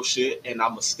some real shit. And I'm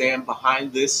going to stand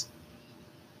behind this.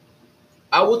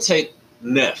 I will take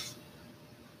Neff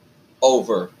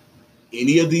over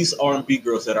any of these R&B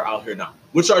girls that are out here now,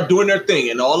 which are doing their thing,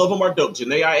 and all of them are dope.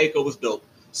 Janae Aiko is dope.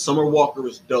 Summer Walker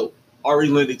is dope. Ari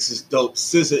Lennox is dope.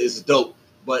 SZA is dope.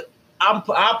 But I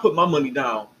put my money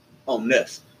down on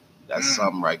Neff. That's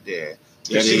something right there.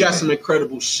 Yeah, she got some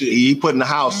incredible shit. He putting the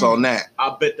house on that.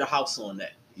 I bet the house on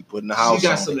that. He putting the house on She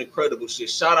got some incredible shit.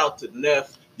 Shout out to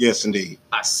Neff. Yes, indeed.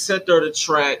 I sent her the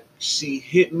track. She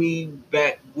hit me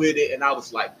back with it, and I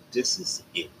was like, this is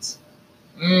it.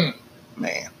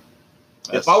 Man.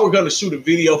 If I were going to shoot a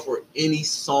video for any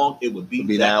song, it would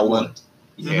be that one.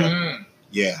 Yeah.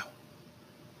 Yeah.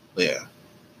 Yeah.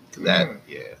 That,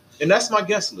 yeah. And that's my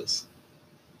guest list.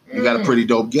 You got a pretty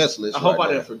dope guest list. I hope I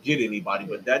didn't forget anybody,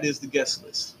 but that is the guest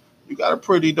list. You got a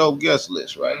pretty dope guest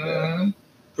list right there.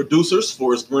 Producers,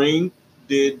 Forrest Green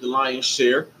did the lion's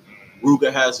share.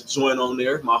 Ruga has a joint on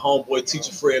there. My homeboy,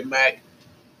 Teacher Fred Mack,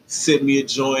 sent me a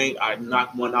joint. I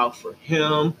knocked one out for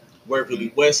him.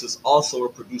 Waverly West is also a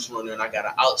producer on there, and I got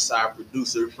an outside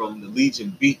producer from the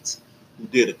Legion Beats who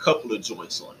did a couple of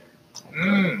joints on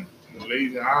there.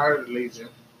 Legion, I heard Legion.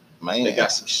 Man, they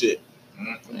got some shit.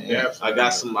 Yeah, I got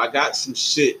some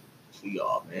shit for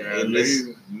y'all, man. Yeah, and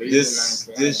Legion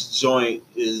this joint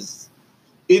is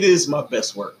my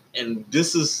best work, and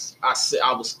this is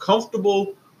I was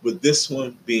comfortable with this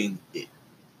one being it.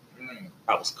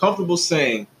 I was comfortable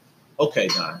saying, okay,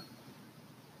 Don,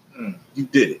 you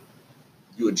did it.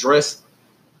 You addressed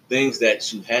things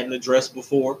that you hadn't addressed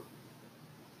before.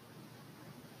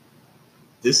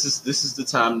 This is the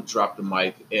time to drop the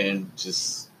mic and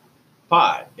just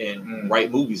pod and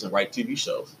write movies and write TV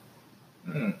shows.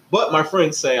 But my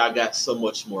friends say I got so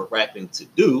much more rapping to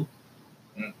do,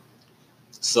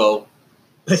 so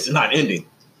it's not ending.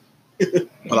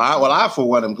 Well, I for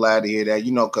one am glad to hear that.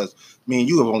 You know, because me and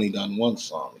you have only done one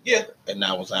song together, and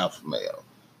that was Alpha Male.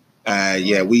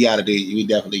 Yeah, we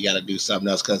definitely got to do something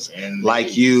else because,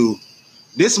 like you,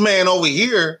 this man over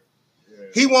here,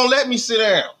 he won't let me sit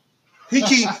down. He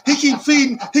keep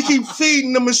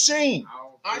feeding the machine.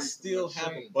 I still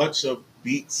have a bunch of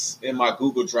beats in my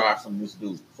Google Drive from this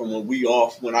dude from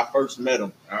when I first met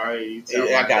him. I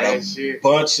got a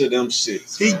bunch of them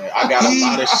shits. I got a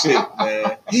lot of shit,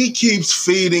 man. He keeps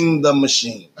feeding the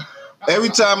machine. Every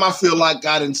time I feel like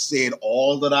I done said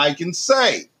all that I can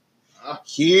say,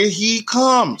 here he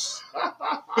comes.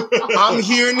 I'm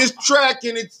hearing this track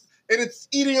and it's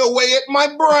eating away at my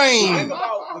brain.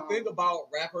 The thing about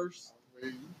rappers,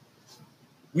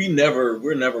 we're never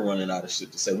running out of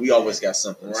shit to say. We always got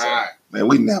something to say. Man,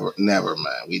 we never,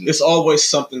 man. It's always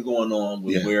something going on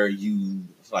with where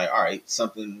it's like, all right,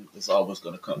 something is always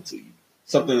going to come to you.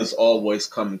 Something is always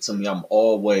coming to me. I'm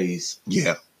always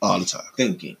all the time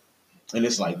thinking. And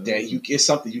it's like that. It's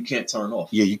something you can't turn off.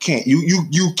 Yeah, you can't.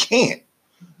 You can't.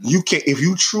 You can't. If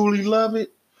you truly love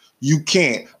it, you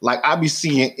can't. Like I be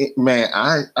seeing it, man.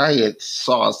 I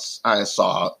saw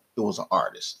it was an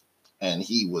artist, and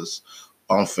he was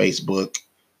on Facebook,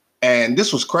 and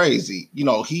this was crazy. You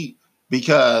know,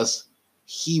 because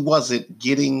he wasn't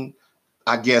getting.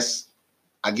 I guess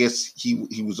he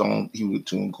was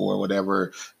TuneCore or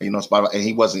whatever, Spotify, and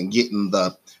he wasn't getting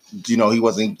the. He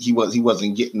wasn't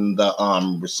getting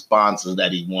the responses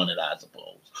that he wanted, I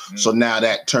suppose. So now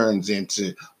that turns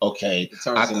into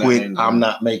I quit. I'm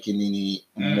not making any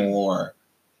more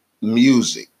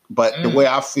music. But the way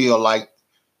I feel like,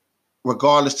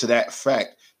 regardless to that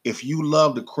fact, if you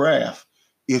love the craft,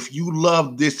 if you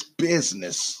love this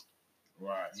business,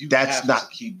 that's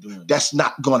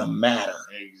not gonna matter.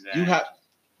 Exactly.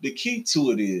 The key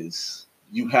to it is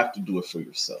you have to do it for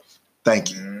yourself.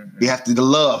 Thank you. You have to the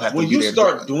love. When you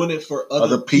start doing it for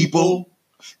other people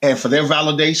and for their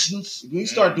validations, when you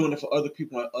start doing it for other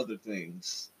people and other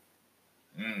things,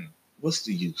 what's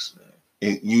the use,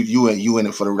 man? You in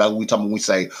it for the we talking when we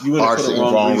say arts for the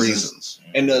wrong reasons.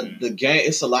 And the game,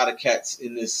 it's a lot of cats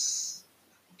in this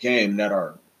game that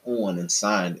are on and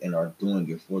signed and are doing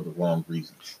it for the wrong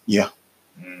reasons. Yeah.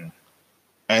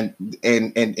 And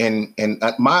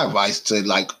my advice to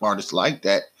like artists like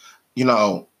that,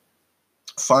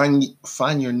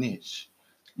 find your niche.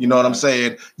 You know what I'm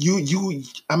saying?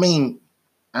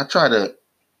 I try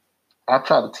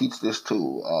to teach this to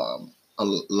a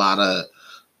lot of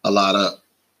a lot of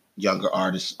younger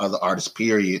artists, other artists,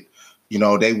 period. You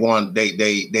know, they want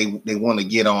to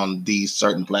get on these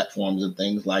certain platforms and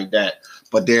things like that.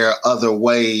 But there are other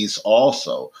ways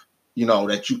also, you know,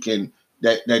 that you can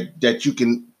that you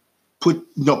can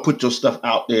put your stuff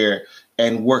out there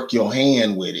and work your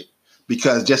hand with it.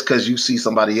 Because just because you see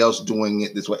somebody else doing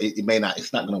it this way,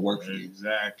 it's not going to work for you.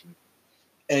 Exactly.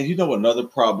 And you know another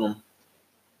problem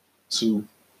too?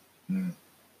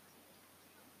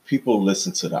 People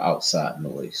listen to the outside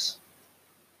noise.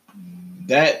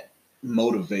 That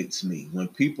motivates me. When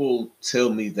people tell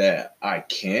me that I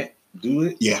can't do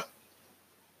it. Yeah.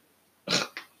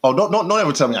 Oh, don't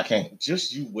ever tell me I can't.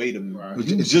 Just you wait a minute.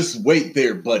 You just wait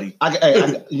there, buddy. I'm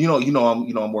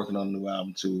working on a new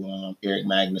album too. Eric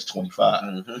Magnus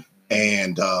 25,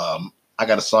 and I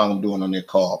got a song I'm doing on there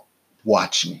called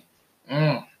 "Watch Me."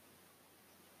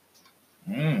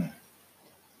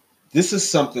 This is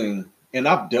something, and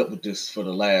I've dealt with this for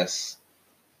the last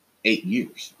 8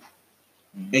 years,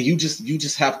 and you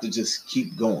just have to just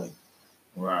keep going.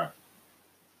 Right.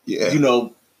 Yeah. You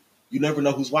know. You never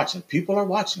know who's watching. People are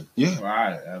watching. Yeah.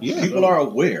 Right. Yeah. People are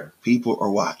aware. People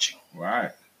are watching.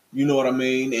 Right. You know what I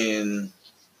mean? And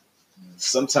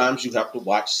sometimes you have to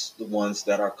watch the ones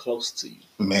that are close to you.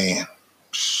 Man.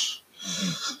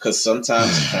 Because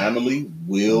sometimes family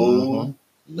will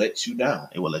let you down.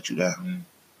 They will let you down.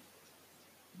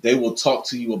 They will talk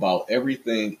to you about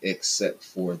everything except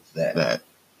for that.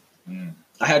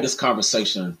 I had this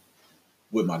conversation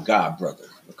with my god brother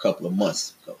a couple of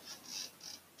months ago.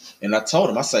 And I told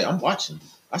him, I say, I'm watching you.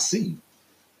 I see you.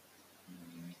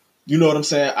 You know what I'm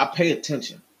saying? I pay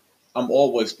attention. I'm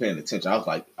always paying attention. I was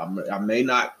like, I may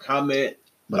not comment,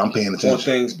 but I'm paying attention on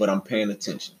things, but I'm paying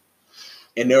attention.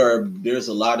 And there's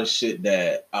a lot of shit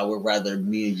that I would rather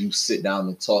me and you sit down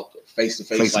and talk face to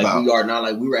face like about. We are now.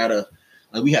 Like we were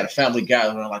we had a family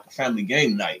gathering, like a family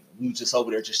game night. We were just over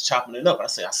there just chopping it up. And I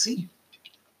say, I see you.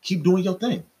 Keep doing your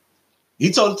thing. He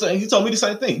told me the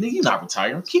same thing. Nigga, you're not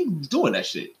retiring. Keep doing that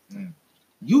shit.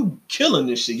 You killing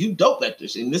this shit. You dope at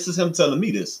this shit. And this is him telling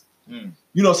me this. You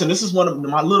know what I'm saying? This is one of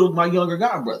my younger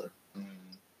god brother.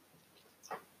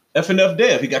 FNF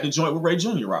Dev. He got the joint with Ray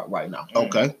Jr. out right now.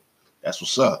 Okay. That's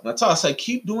what's up. And I say,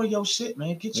 keep doing your shit,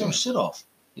 man. Get your shit off.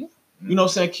 Yeah. You know what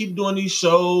I'm saying? Keep doing these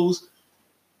shows.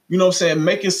 You know what I'm saying?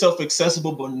 Make yourself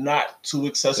accessible, but not too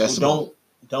accessible.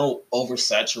 Don't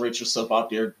oversaturate yourself out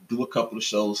there. Do a couple of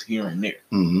shows here and there.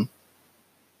 You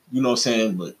know what I'm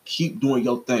saying? But keep doing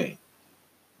your thing.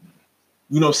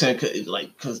 You know what I'm saying?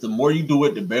 Because the more you do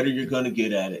it, the better you're going to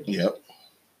get at it. Yep.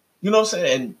 You know what I'm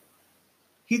saying? And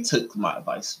he took my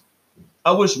advice.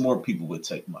 I wish more people would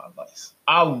take my advice.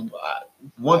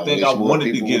 One thing I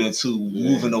wanted to get into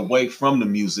moving away from the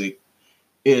music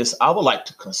is I would like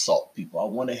to consult people. I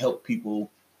want to help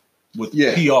people with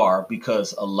PR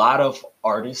because a lot of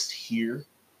artists here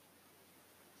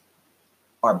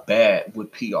are bad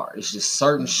with PR. It's just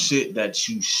certain shit that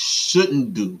you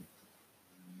shouldn't do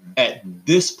at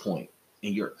this point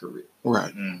in your career.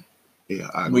 Right.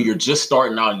 Yeah. When you're just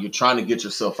starting out and you're trying to get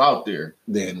yourself out there,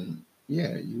 then you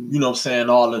know what I'm saying,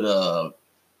 all of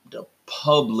the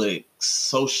public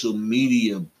social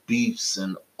media beefs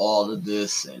and all of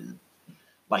this, and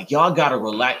like y'all gotta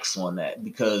relax on that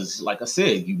because like I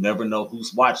said, you never know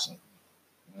who's watching.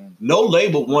 No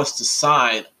label wants to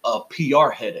sign a PR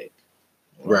headache.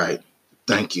 Right.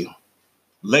 Thank you.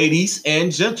 Ladies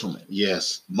and gentlemen.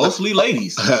 Yes. Mostly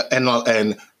ladies.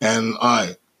 and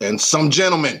some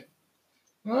gentlemen.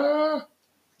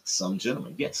 Some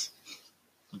gentlemen, yes.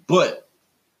 But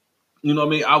you know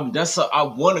what I mean? I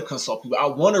want to consult people. I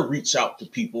want to reach out to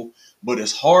people, but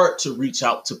it's hard to reach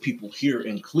out to people here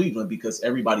in Cleveland because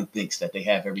everybody thinks that they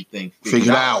have everything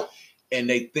figured out. And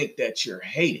they think that you're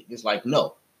hating. It's like,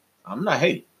 no, I'm not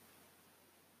hating.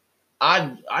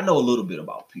 I know a little bit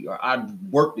about PR. I've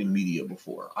worked in media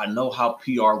before. I know how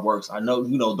PR works. I know,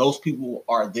 those people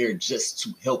are there just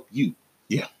to help you.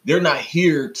 Yeah. They're not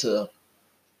here to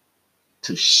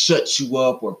shut you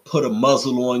up or put a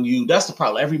muzzle on you. That's the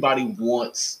problem. Everybody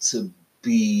wants to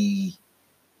be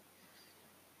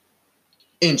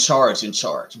in charge.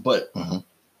 But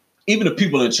even the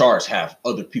people in charge have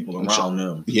other people around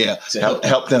them. Yeah. To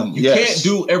help them. You can't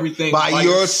do everything by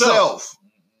yourself.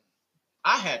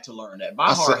 I had to learn that.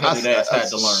 My hard-headed ass had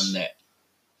to learn that.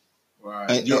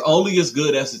 Right. You're only as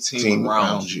good as the team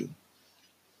around you.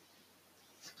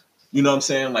 You know what I'm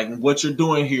saying? Like what you're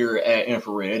doing here at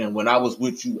Infrared, and when I was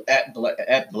with you at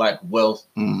Black Wealth,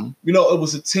 it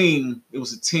was a team. It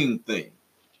was a team thing.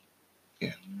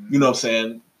 Yeah. You know what I'm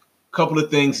saying? A couple of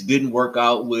things didn't work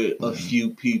out with a few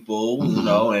people,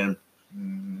 and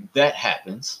that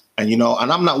happens. And and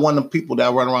I'm not one of the people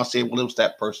that run around saying, well, it was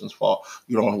that person's fault,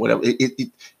 whatever.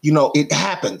 It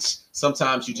happens.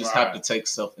 Sometimes you just have to take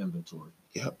self-inventory.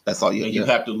 Yeah, that's all. You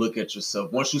have to look at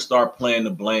yourself. Once you start playing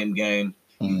the blame game,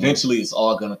 eventually it's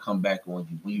all gonna come back on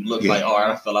you. When you look like, all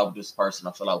right, I fell out with this person,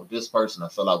 I fell out with this person, I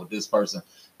fell out with this person,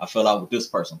 I fell out with this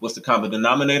person. What's the common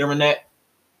denominator in that?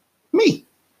 Me.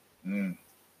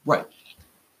 Right.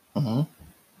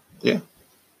 Yeah.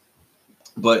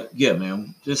 But yeah,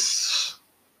 man, it's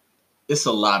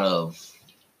a lot of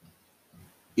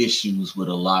issues with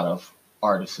a lot of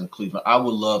artists in Cleveland. I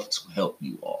would love to help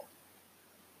you all.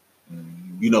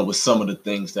 With some of the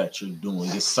things that you're doing.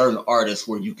 There's certain artists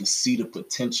where you can see the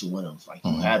potential in them. Like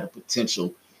you have the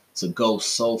potential to go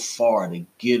so far to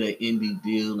get an indie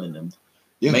deal and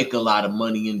make a lot of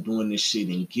money in doing this shit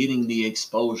and getting the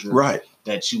exposure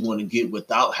that you want to get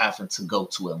without having to go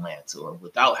to Atlanta or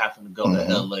without having to go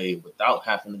to LA, without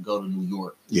having to go to New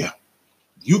York. Yeah.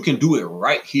 You can do it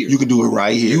right here. You can do it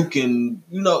right here. You can,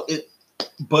 it.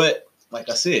 But like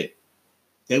I said,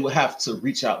 they would have to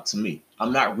reach out to me.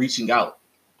 I'm not reaching out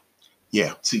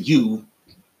to you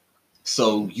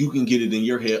so you can get it in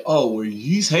your head. Oh, well,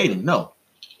 he's hating. No,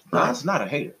 Don's not a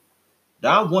hater.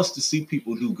 Don wants to see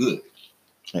people do good.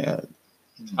 Yeah.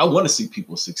 I want to see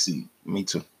people succeed. Me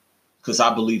too. Because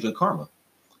I believe in karma.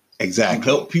 Exactly. You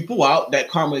help people out, that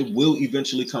karma will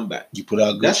eventually come back. You put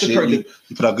out good shit. You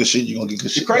put out good shit, you're going to get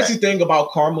good shit. The crazy thing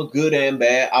about karma, good and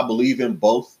bad, I believe in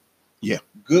both. Yeah.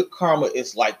 Good karma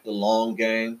is like the long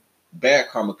game. Bad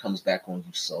karma comes back on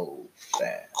you so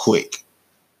fast. Quick.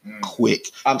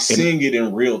 I'm seeing it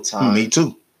in real time. Me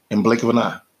too. In blink of an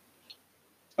eye.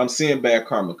 I'm seeing bad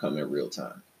karma come in real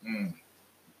time.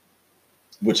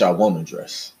 Which I won't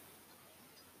address.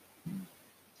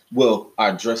 Well, I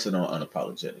address it on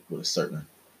Unapologetic with a certain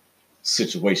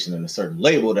situation and a certain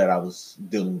label that I was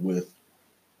dealing with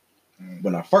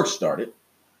when I first started.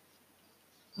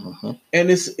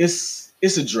 And it's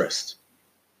addressed.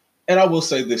 And I will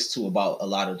say this too about a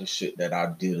lot of the shit that I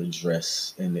did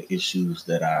address and the issues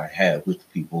that I had with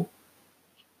people.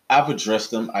 I've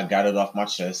addressed them. I got it off my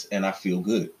chest and I feel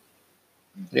good.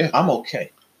 Yeah. I'm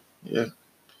okay. Yeah.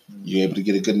 You're able to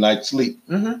get a good night's sleep.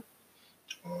 All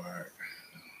right.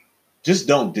 Just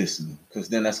don't diss me, because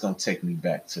then that's going to take me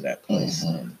back to that place.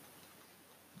 And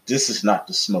this is not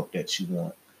the smoke that you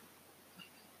want.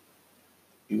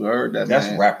 You heard that, That's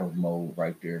man. rapper mode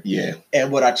right there. Yeah.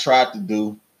 And what I tried to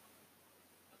do,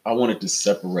 I wanted to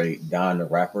separate Don the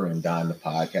rapper and Don the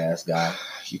podcast guy.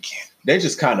 You can't. They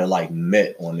just kind of like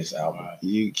met on this album.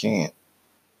 You can't.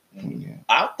 Yeah.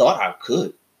 I thought I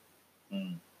could.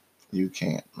 You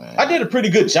can't, man. I did a pretty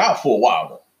good job for a while,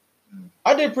 though.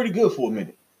 I did pretty good for a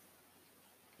minute.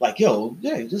 Like, yo,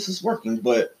 yeah, this is working.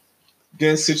 But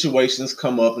then situations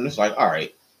come up and it's like, all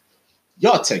right,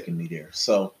 y'all taking me there.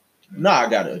 So now I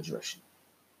got to address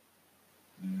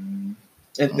you.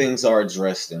 And things are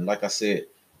addressed. And like I said,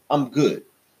 I'm good.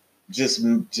 Just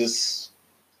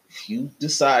if you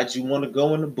decide you want to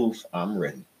go in the booth, I'm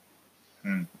ready.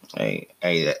 Hey,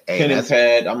 Pen and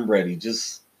pad, I'm ready.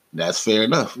 Just that's fair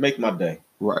enough. make my day.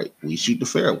 Right. We shoot the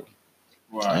fair one.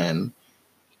 Right. And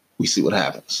we see what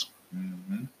happens.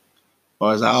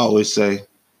 Or as I always say,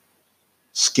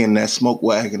 skin that smoke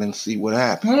wagon and see what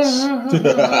happens.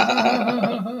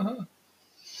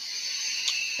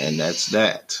 And that's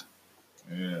that.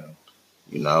 Yeah.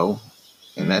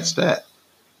 And that's that.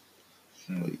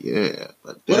 But yeah.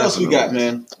 But What else we got,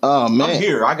 man? Oh man. I'm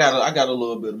here. I got a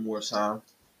little bit more time.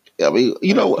 I mean,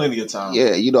 Plenty of time.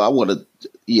 Yeah, I want to.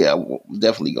 Yeah,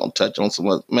 definitely gonna touch on some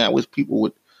other. Man, I wish people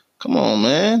would. Come on,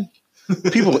 man.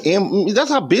 People, that's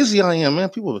how busy I am, man.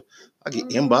 People, I get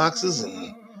inboxes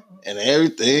and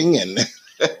everything. And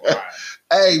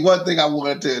hey, one thing I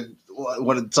wanted to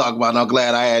talk about, and I'm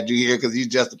glad I had you here because you're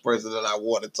just the person that I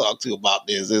want to talk to about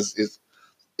this.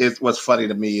 It's what's funny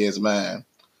to me is, man,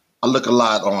 I look a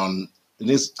lot on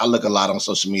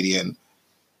social media, and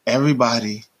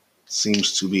everybody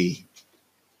seems to be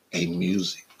a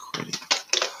music critic.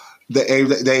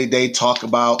 They talk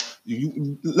about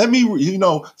you. Let me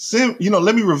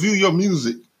review your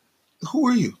music. Who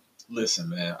are you? Listen,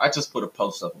 man, I just put a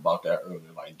post up about that earlier.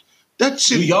 Like, that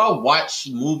shit. Do y'all watch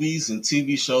movies and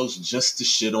TV shows just to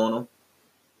shit on them?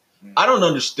 I don't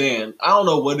understand. I don't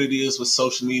know what it is with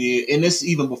social media, and this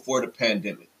even before the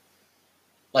pandemic.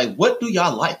 Like, what do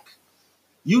y'all like?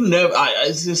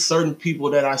 It's just certain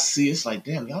people that I see. It's like,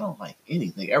 damn, y'all don't like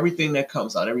anything. Everything that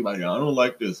comes out, everybody, I don't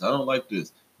like this. I don't like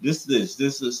this. This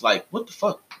is like, what the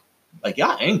fuck? Like,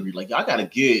 y'all angry. Like, y'all gotta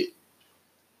get.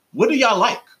 What do y'all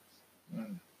like?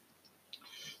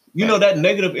 You know, that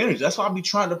negative energy. That's why I be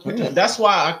trying to put that. That's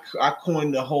why I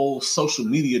coined the whole social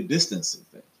media distancing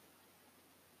thing.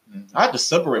 Mm-hmm. I had to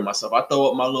separate myself. I throw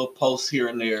up my little posts here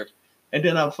and there, and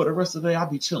then for the rest of the day, I'll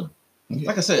be chilling. Yeah.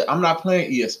 Like I said, I'm not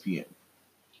playing ESPN.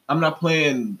 I'm not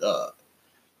playing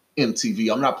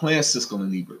MTV. I'm not playing Siskel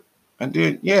and Ebert. And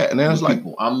then it's like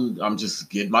people. I'm just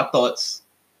getting my thoughts,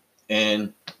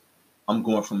 and I'm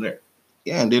going from there.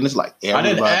 Yeah, and then it's like I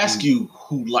didn't ask you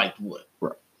who liked what.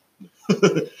 Right.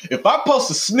 If I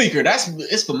post a sneaker,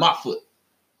 it's for my foot.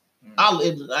 I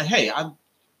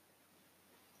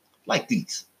like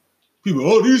these.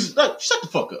 People, these. Shut the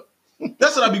fuck up.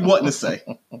 That's what I be wanting to say.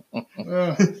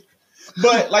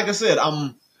 But like I said,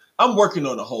 I'm working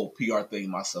on the whole PR thing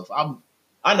myself.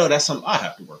 I know that's something I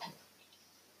have to work on.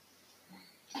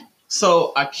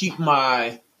 So I keep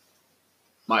my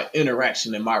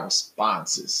interaction and my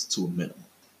responses to a minimum.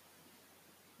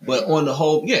 But on the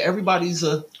whole, everybody's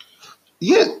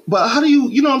but how do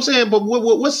you know what I'm saying? But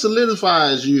what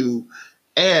solidifies you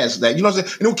as that? You know what I'm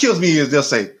saying? And what kills me is they'll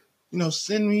say,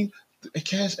 send me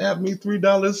Cash App me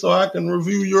 $3 so I can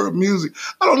review your music.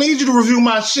 I don't need you to review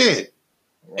my shit.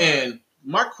 Right. And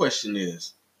my question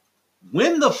is,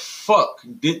 when the fuck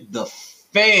did the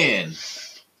fan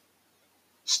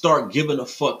start giving a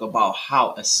fuck about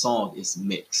how a song is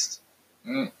mixed?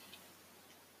 Mm.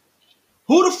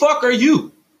 Who the fuck are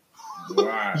you?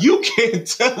 Right. You can't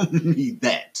tell me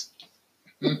that.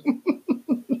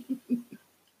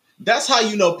 That's how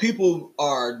you know people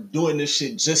are doing this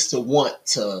shit just to want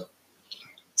to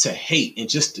hate and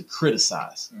just to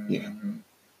criticize. Yeah.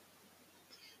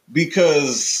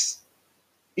 Because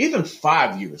even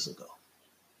 5 years ago,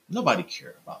 nobody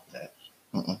cared about that.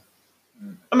 Uh-uh.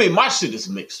 I mean, my shit is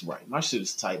mixed right. My shit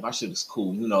is tight. My shit is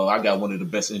cool. I got one of the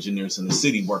best engineers in the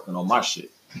city working on my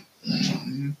shit.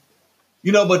 Mm-hmm.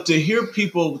 But to hear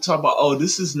people talk about,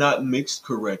 this is not mixed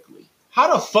correctly.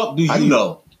 How the fuck do you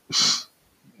know?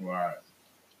 Right.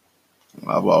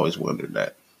 I've always wondered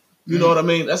that. You know what I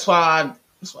mean? That's why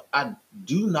I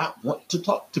do not want to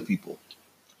talk to people.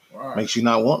 Right. Makes you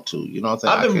not want to. You know what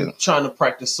I'm saying? I've been trying to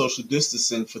practice social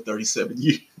distancing for 37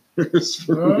 years.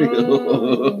 For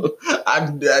real.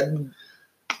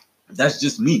 That's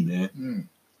just me, man. Mm.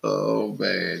 Oh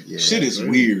man, yeah. Shit is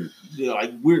weird.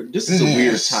 This is a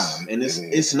weird time, and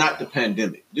it's not the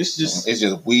pandemic. It's just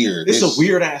weird. It's a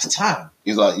weird ass time.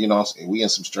 It's like we in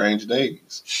some strange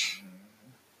days.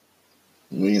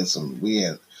 We in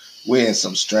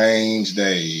some strange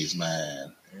days,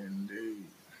 man. Indeed.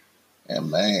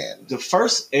 And man, the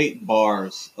first 8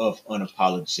 bars of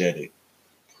Unapologetic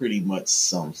pretty much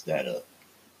sums that up.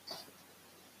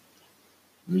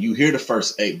 When you hear the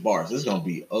first 8 bars, it's gonna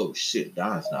be, oh shit,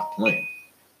 Don's not playing.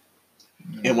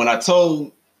 Mm-hmm. And when I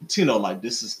told Tino, like,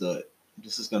 this is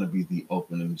gonna be the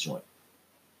opening joint,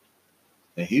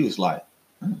 and he was like,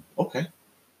 okay,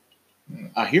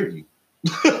 I hear you.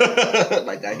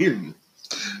 Like, I hear you.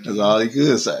 That's all he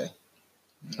could say.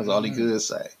 That's all he could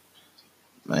say,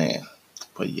 man.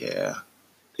 But yeah,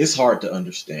 it's hard to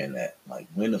understand that. Like,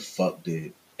 when the fuck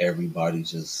did everybody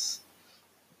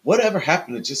whatever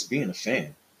happened to just being a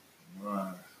fan?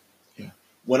 Right. Yeah.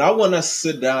 When I want to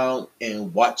sit down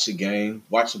and watch a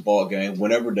ball game,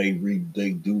 whenever they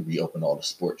do reopen all the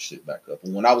sports shit back up,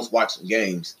 and when I was watching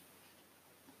games,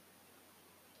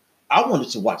 I wanted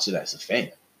to watch it as a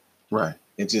fan, right,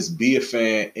 and just be a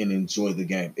fan and enjoy the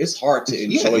game. It's hard to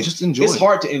enjoy. It's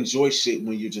hard to enjoy shit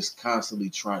when you're just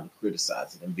constantly trying to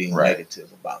criticize it and being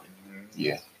negative about it.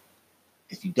 Yeah.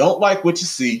 If you don't like what you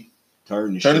see,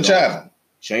 turn the channel.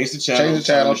 Change the channel.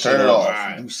 Turn it off.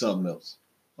 Right. Do something else.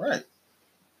 Right.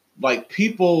 Like,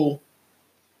 people,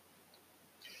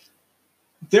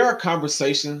 there are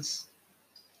conversations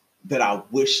that I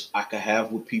wish I could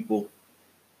have with people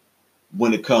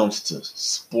when it comes to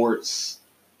sports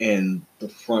and the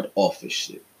front office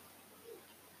shit.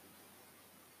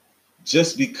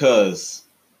 Just because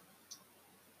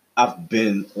I've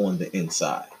been on the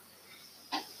inside.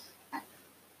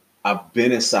 I've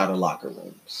been inside of locker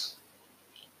rooms.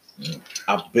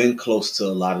 I've been close to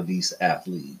a lot of these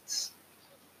athletes,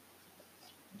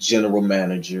 general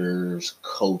managers,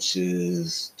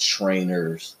 coaches,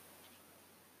 trainers.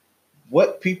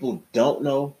 What people don't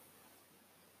know,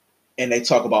 and they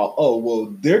talk about,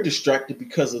 they're distracted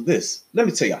because of this. Let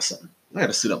me tell y'all something. I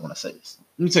gotta sit up when I say this.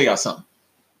 Let me tell y'all something.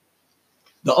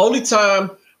 The only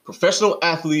time professional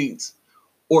athletes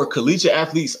or collegiate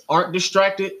athletes aren't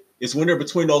distracted is when they're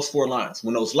between those 4 lines.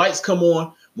 When those lights come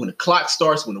on, when the clock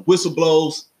starts, when the whistle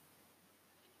blows,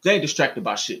 they ain't distracted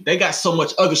by shit. They got so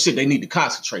much other shit they need to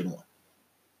concentrate on.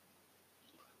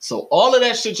 So all of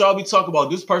that shit y'all be talking about,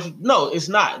 this person, no, it's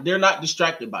not. They're not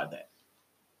distracted by that.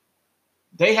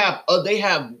 They have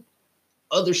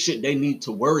other shit they need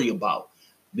to worry about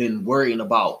than worrying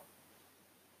about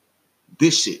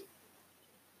this shit.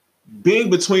 Being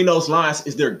between those lines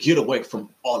is their getaway from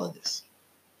all of this.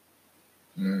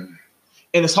 Mm.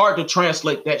 And it's hard to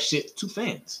translate that shit to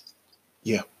fans.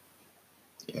 Yeah.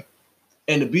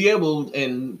 And to be able,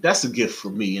 and that's a gift for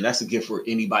me, and that's a gift for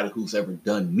anybody who's ever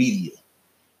done media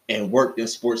and worked in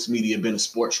sports media, been a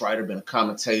sports writer, been a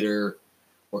commentator,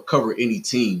 or covered any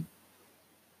team.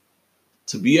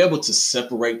 To be able to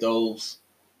separate those,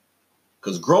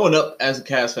 because growing up as a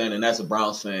Cavs fan and as a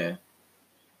Browns fan,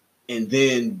 and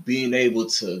then being able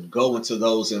to go into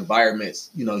those environments,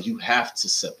 you have to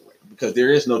separate them because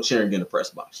there is no cheering in the press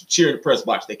box. You cheer in the press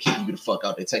box, they kick you the fuck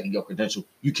out, they're taking your credential,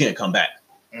 you can't come back.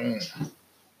 Mm.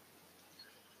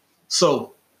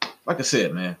 So, like I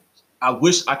said, man, I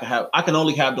wish I can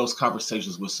only have those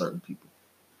conversations with certain people.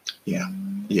 Yeah.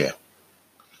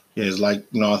 It's like,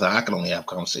 I can only have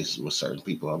conversations with certain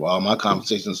people. All my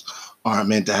conversations aren't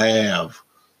meant to have,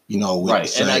 with right.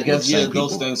 Same, and I guess, those people.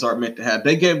 things aren't meant to have.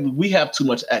 We have too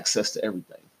much access to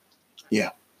everything.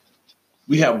 Yeah.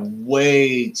 We have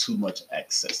way too much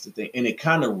access to things, and it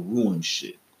kind of ruins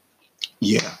shit.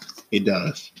 Yeah, it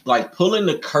does. Like pulling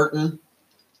the curtain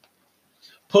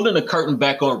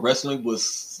back on wrestling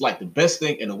was like the best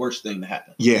thing and the worst thing to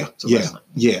happen. Yeah, to wrestling.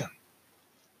 yeah.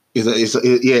 It's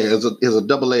a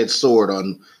double-edged sword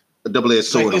on Like, on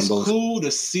it's both. cool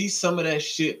to see some of that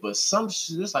shit, but some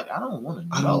shit it's like I don't want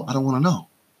to know. I don't want to know.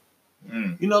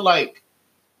 Mm. Like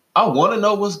I want to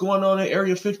know what's going on in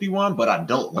Area 51, but I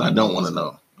don't want to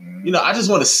know. Mm. I just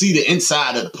want to see the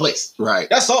inside of the place. Right.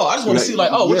 That's all. I just want to see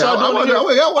what y'all doing in here. I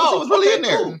want to see what's really in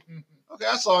there. Cool. Okay,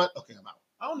 I saw it. Okay, I'm out.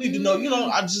 I don't need to know.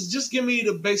 I just give me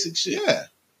the basic shit. Yeah.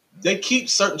 They keep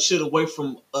certain shit away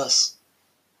from us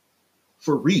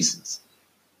for reasons,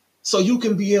 so you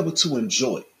can be able to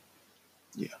enjoy it.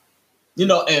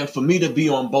 Yeah. And for me to be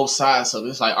on both sides of it,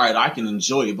 it's like, all right, I can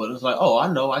enjoy it, but it's like, oh,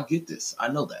 I get this. I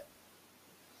know that.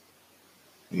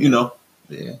 Yeah.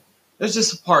 There's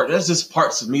just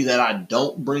parts of me that I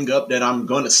don't bring up that I'm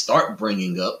going to start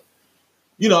bringing up.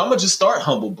 I'm going to just start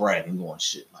humble bragging going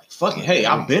shit. Like, fucking, hey,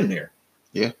 I've been there.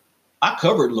 Yeah. I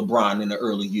covered LeBron in the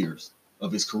early years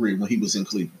of his career when he was in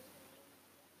Cleveland.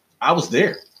 I was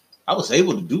there. I was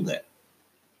able to do that.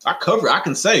 I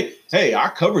can say, hey, I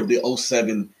covered the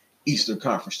 2007 Eastern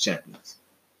Conference champions.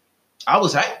 I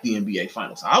was at the NBA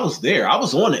Finals. I was there. I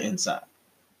was on the inside.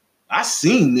 I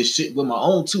seen this shit with my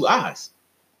own two eyes.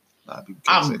 A lot of people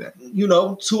can't say that.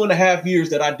 2.5 years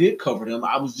that I did cover them,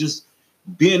 I was just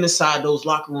being inside those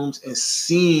locker rooms and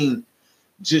seeing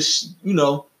just,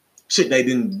 shit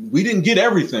we didn't get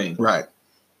everything. Right.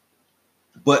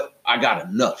 But I got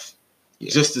enough. Yeah.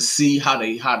 Just to see how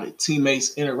the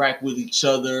teammates interact with each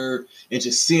other and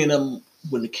just seeing them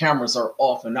when the cameras are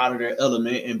off and out of their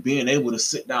element and being able to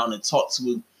sit down and talk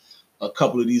to a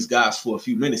couple of these guys for a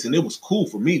few minutes. And it was cool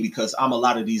for me because I was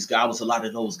a lot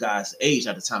of those guys' age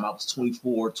at the time. I was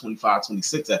 24, 25,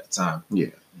 26 at the time. Yeah.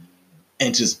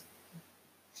 And just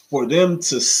for them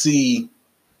to see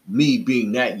me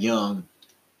being that young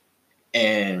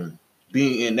and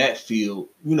being in that field,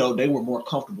 they were more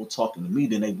comfortable talking to me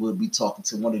than they would be talking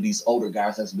to one of these older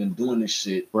guys that's been doing this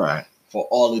shit Right. for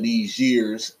all of these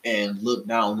years and look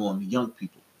down on the young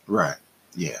people. Right.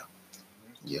 Yeah.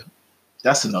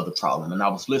 That's another problem. And I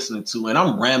was listening to, and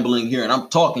I'm rambling here and I'm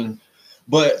talking,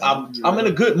 but I'm in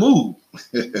a good mood.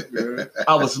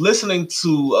 I was listening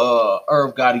to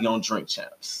Irv Gotti on Drink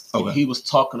Champs. Okay. He was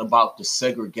talking about the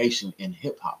segregation in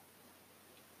hip hop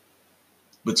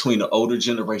between the older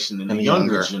generation and the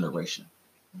younger generation.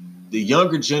 The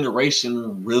younger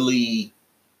generation really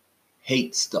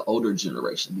hates the older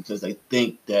generation because they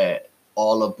think that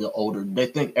they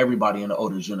think everybody in the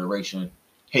older generation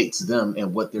hates them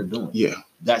and what they're doing. Yeah.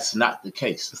 That's not the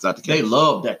case. It's not the case. They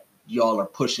love that y'all are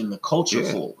pushing the culture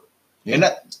forward. Yeah. And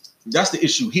that's the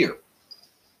issue here.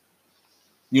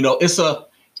 It's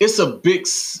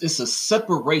a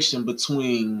separation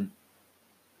between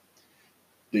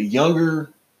the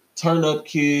younger turn-up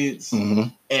kids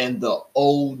and the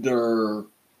older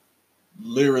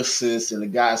lyricists and the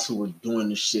guys who were doing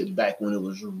the shit back when it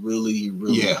was really,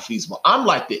 really feasible. I'm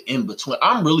like the in-between.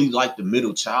 I'm really like the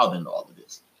middle child in all of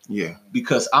this. Yeah.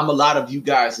 Because I'm a lot of you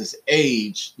guys'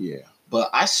 age. Yeah. But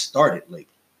I started late.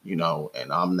 And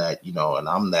I'm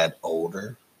that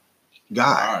older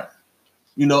guy.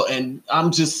 Right. And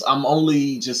I'm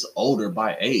only just older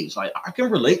by age. Like I can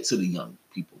relate to the young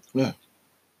people. Yeah.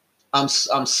 I'm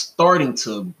starting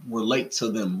to relate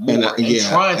to them more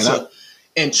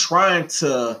and trying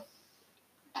to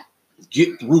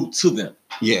get through to them.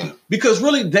 Yeah. Because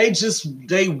really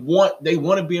they want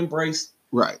to be embraced.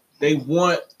 Right. They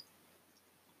want.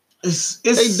 They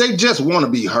just want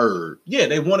to be heard. Yeah,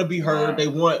 they want to be heard.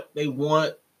 Right.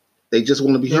 They just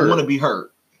want to be They heard. want to be heard.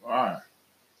 Right.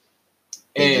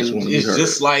 They just And wanna be it's heard.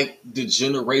 just like the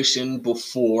generation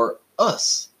before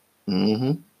us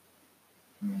Mm-hmm.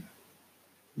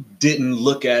 didn't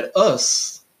look at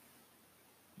us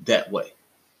that way.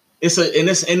 And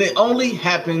it only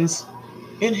happens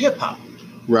in hip hop.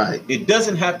 Right. It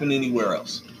doesn't happen anywhere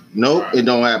else. Nope. Right. It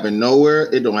don't happen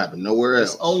nowhere. It don't happen nowhere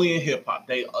else. It's only in hip hop.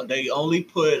 They only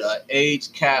put an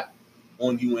age cap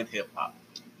on you in hip hop.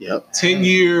 Yep. 10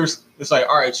 years, it's like,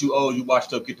 all right, you old, you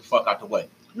washed up, get the fuck out the way.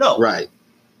 No. Right.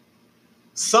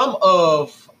 Some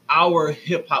of our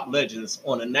hip hop legends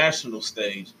on a national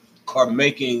stage are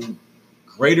making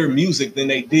greater music than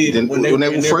they did Then when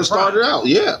they first started out.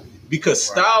 Yeah. Because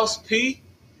Styles P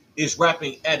is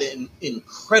rapping at an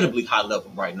incredibly high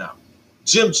level right now.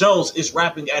 Jim Jones is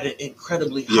rapping at an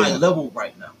incredibly high level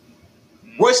right now.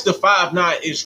 Royce the 5'9" is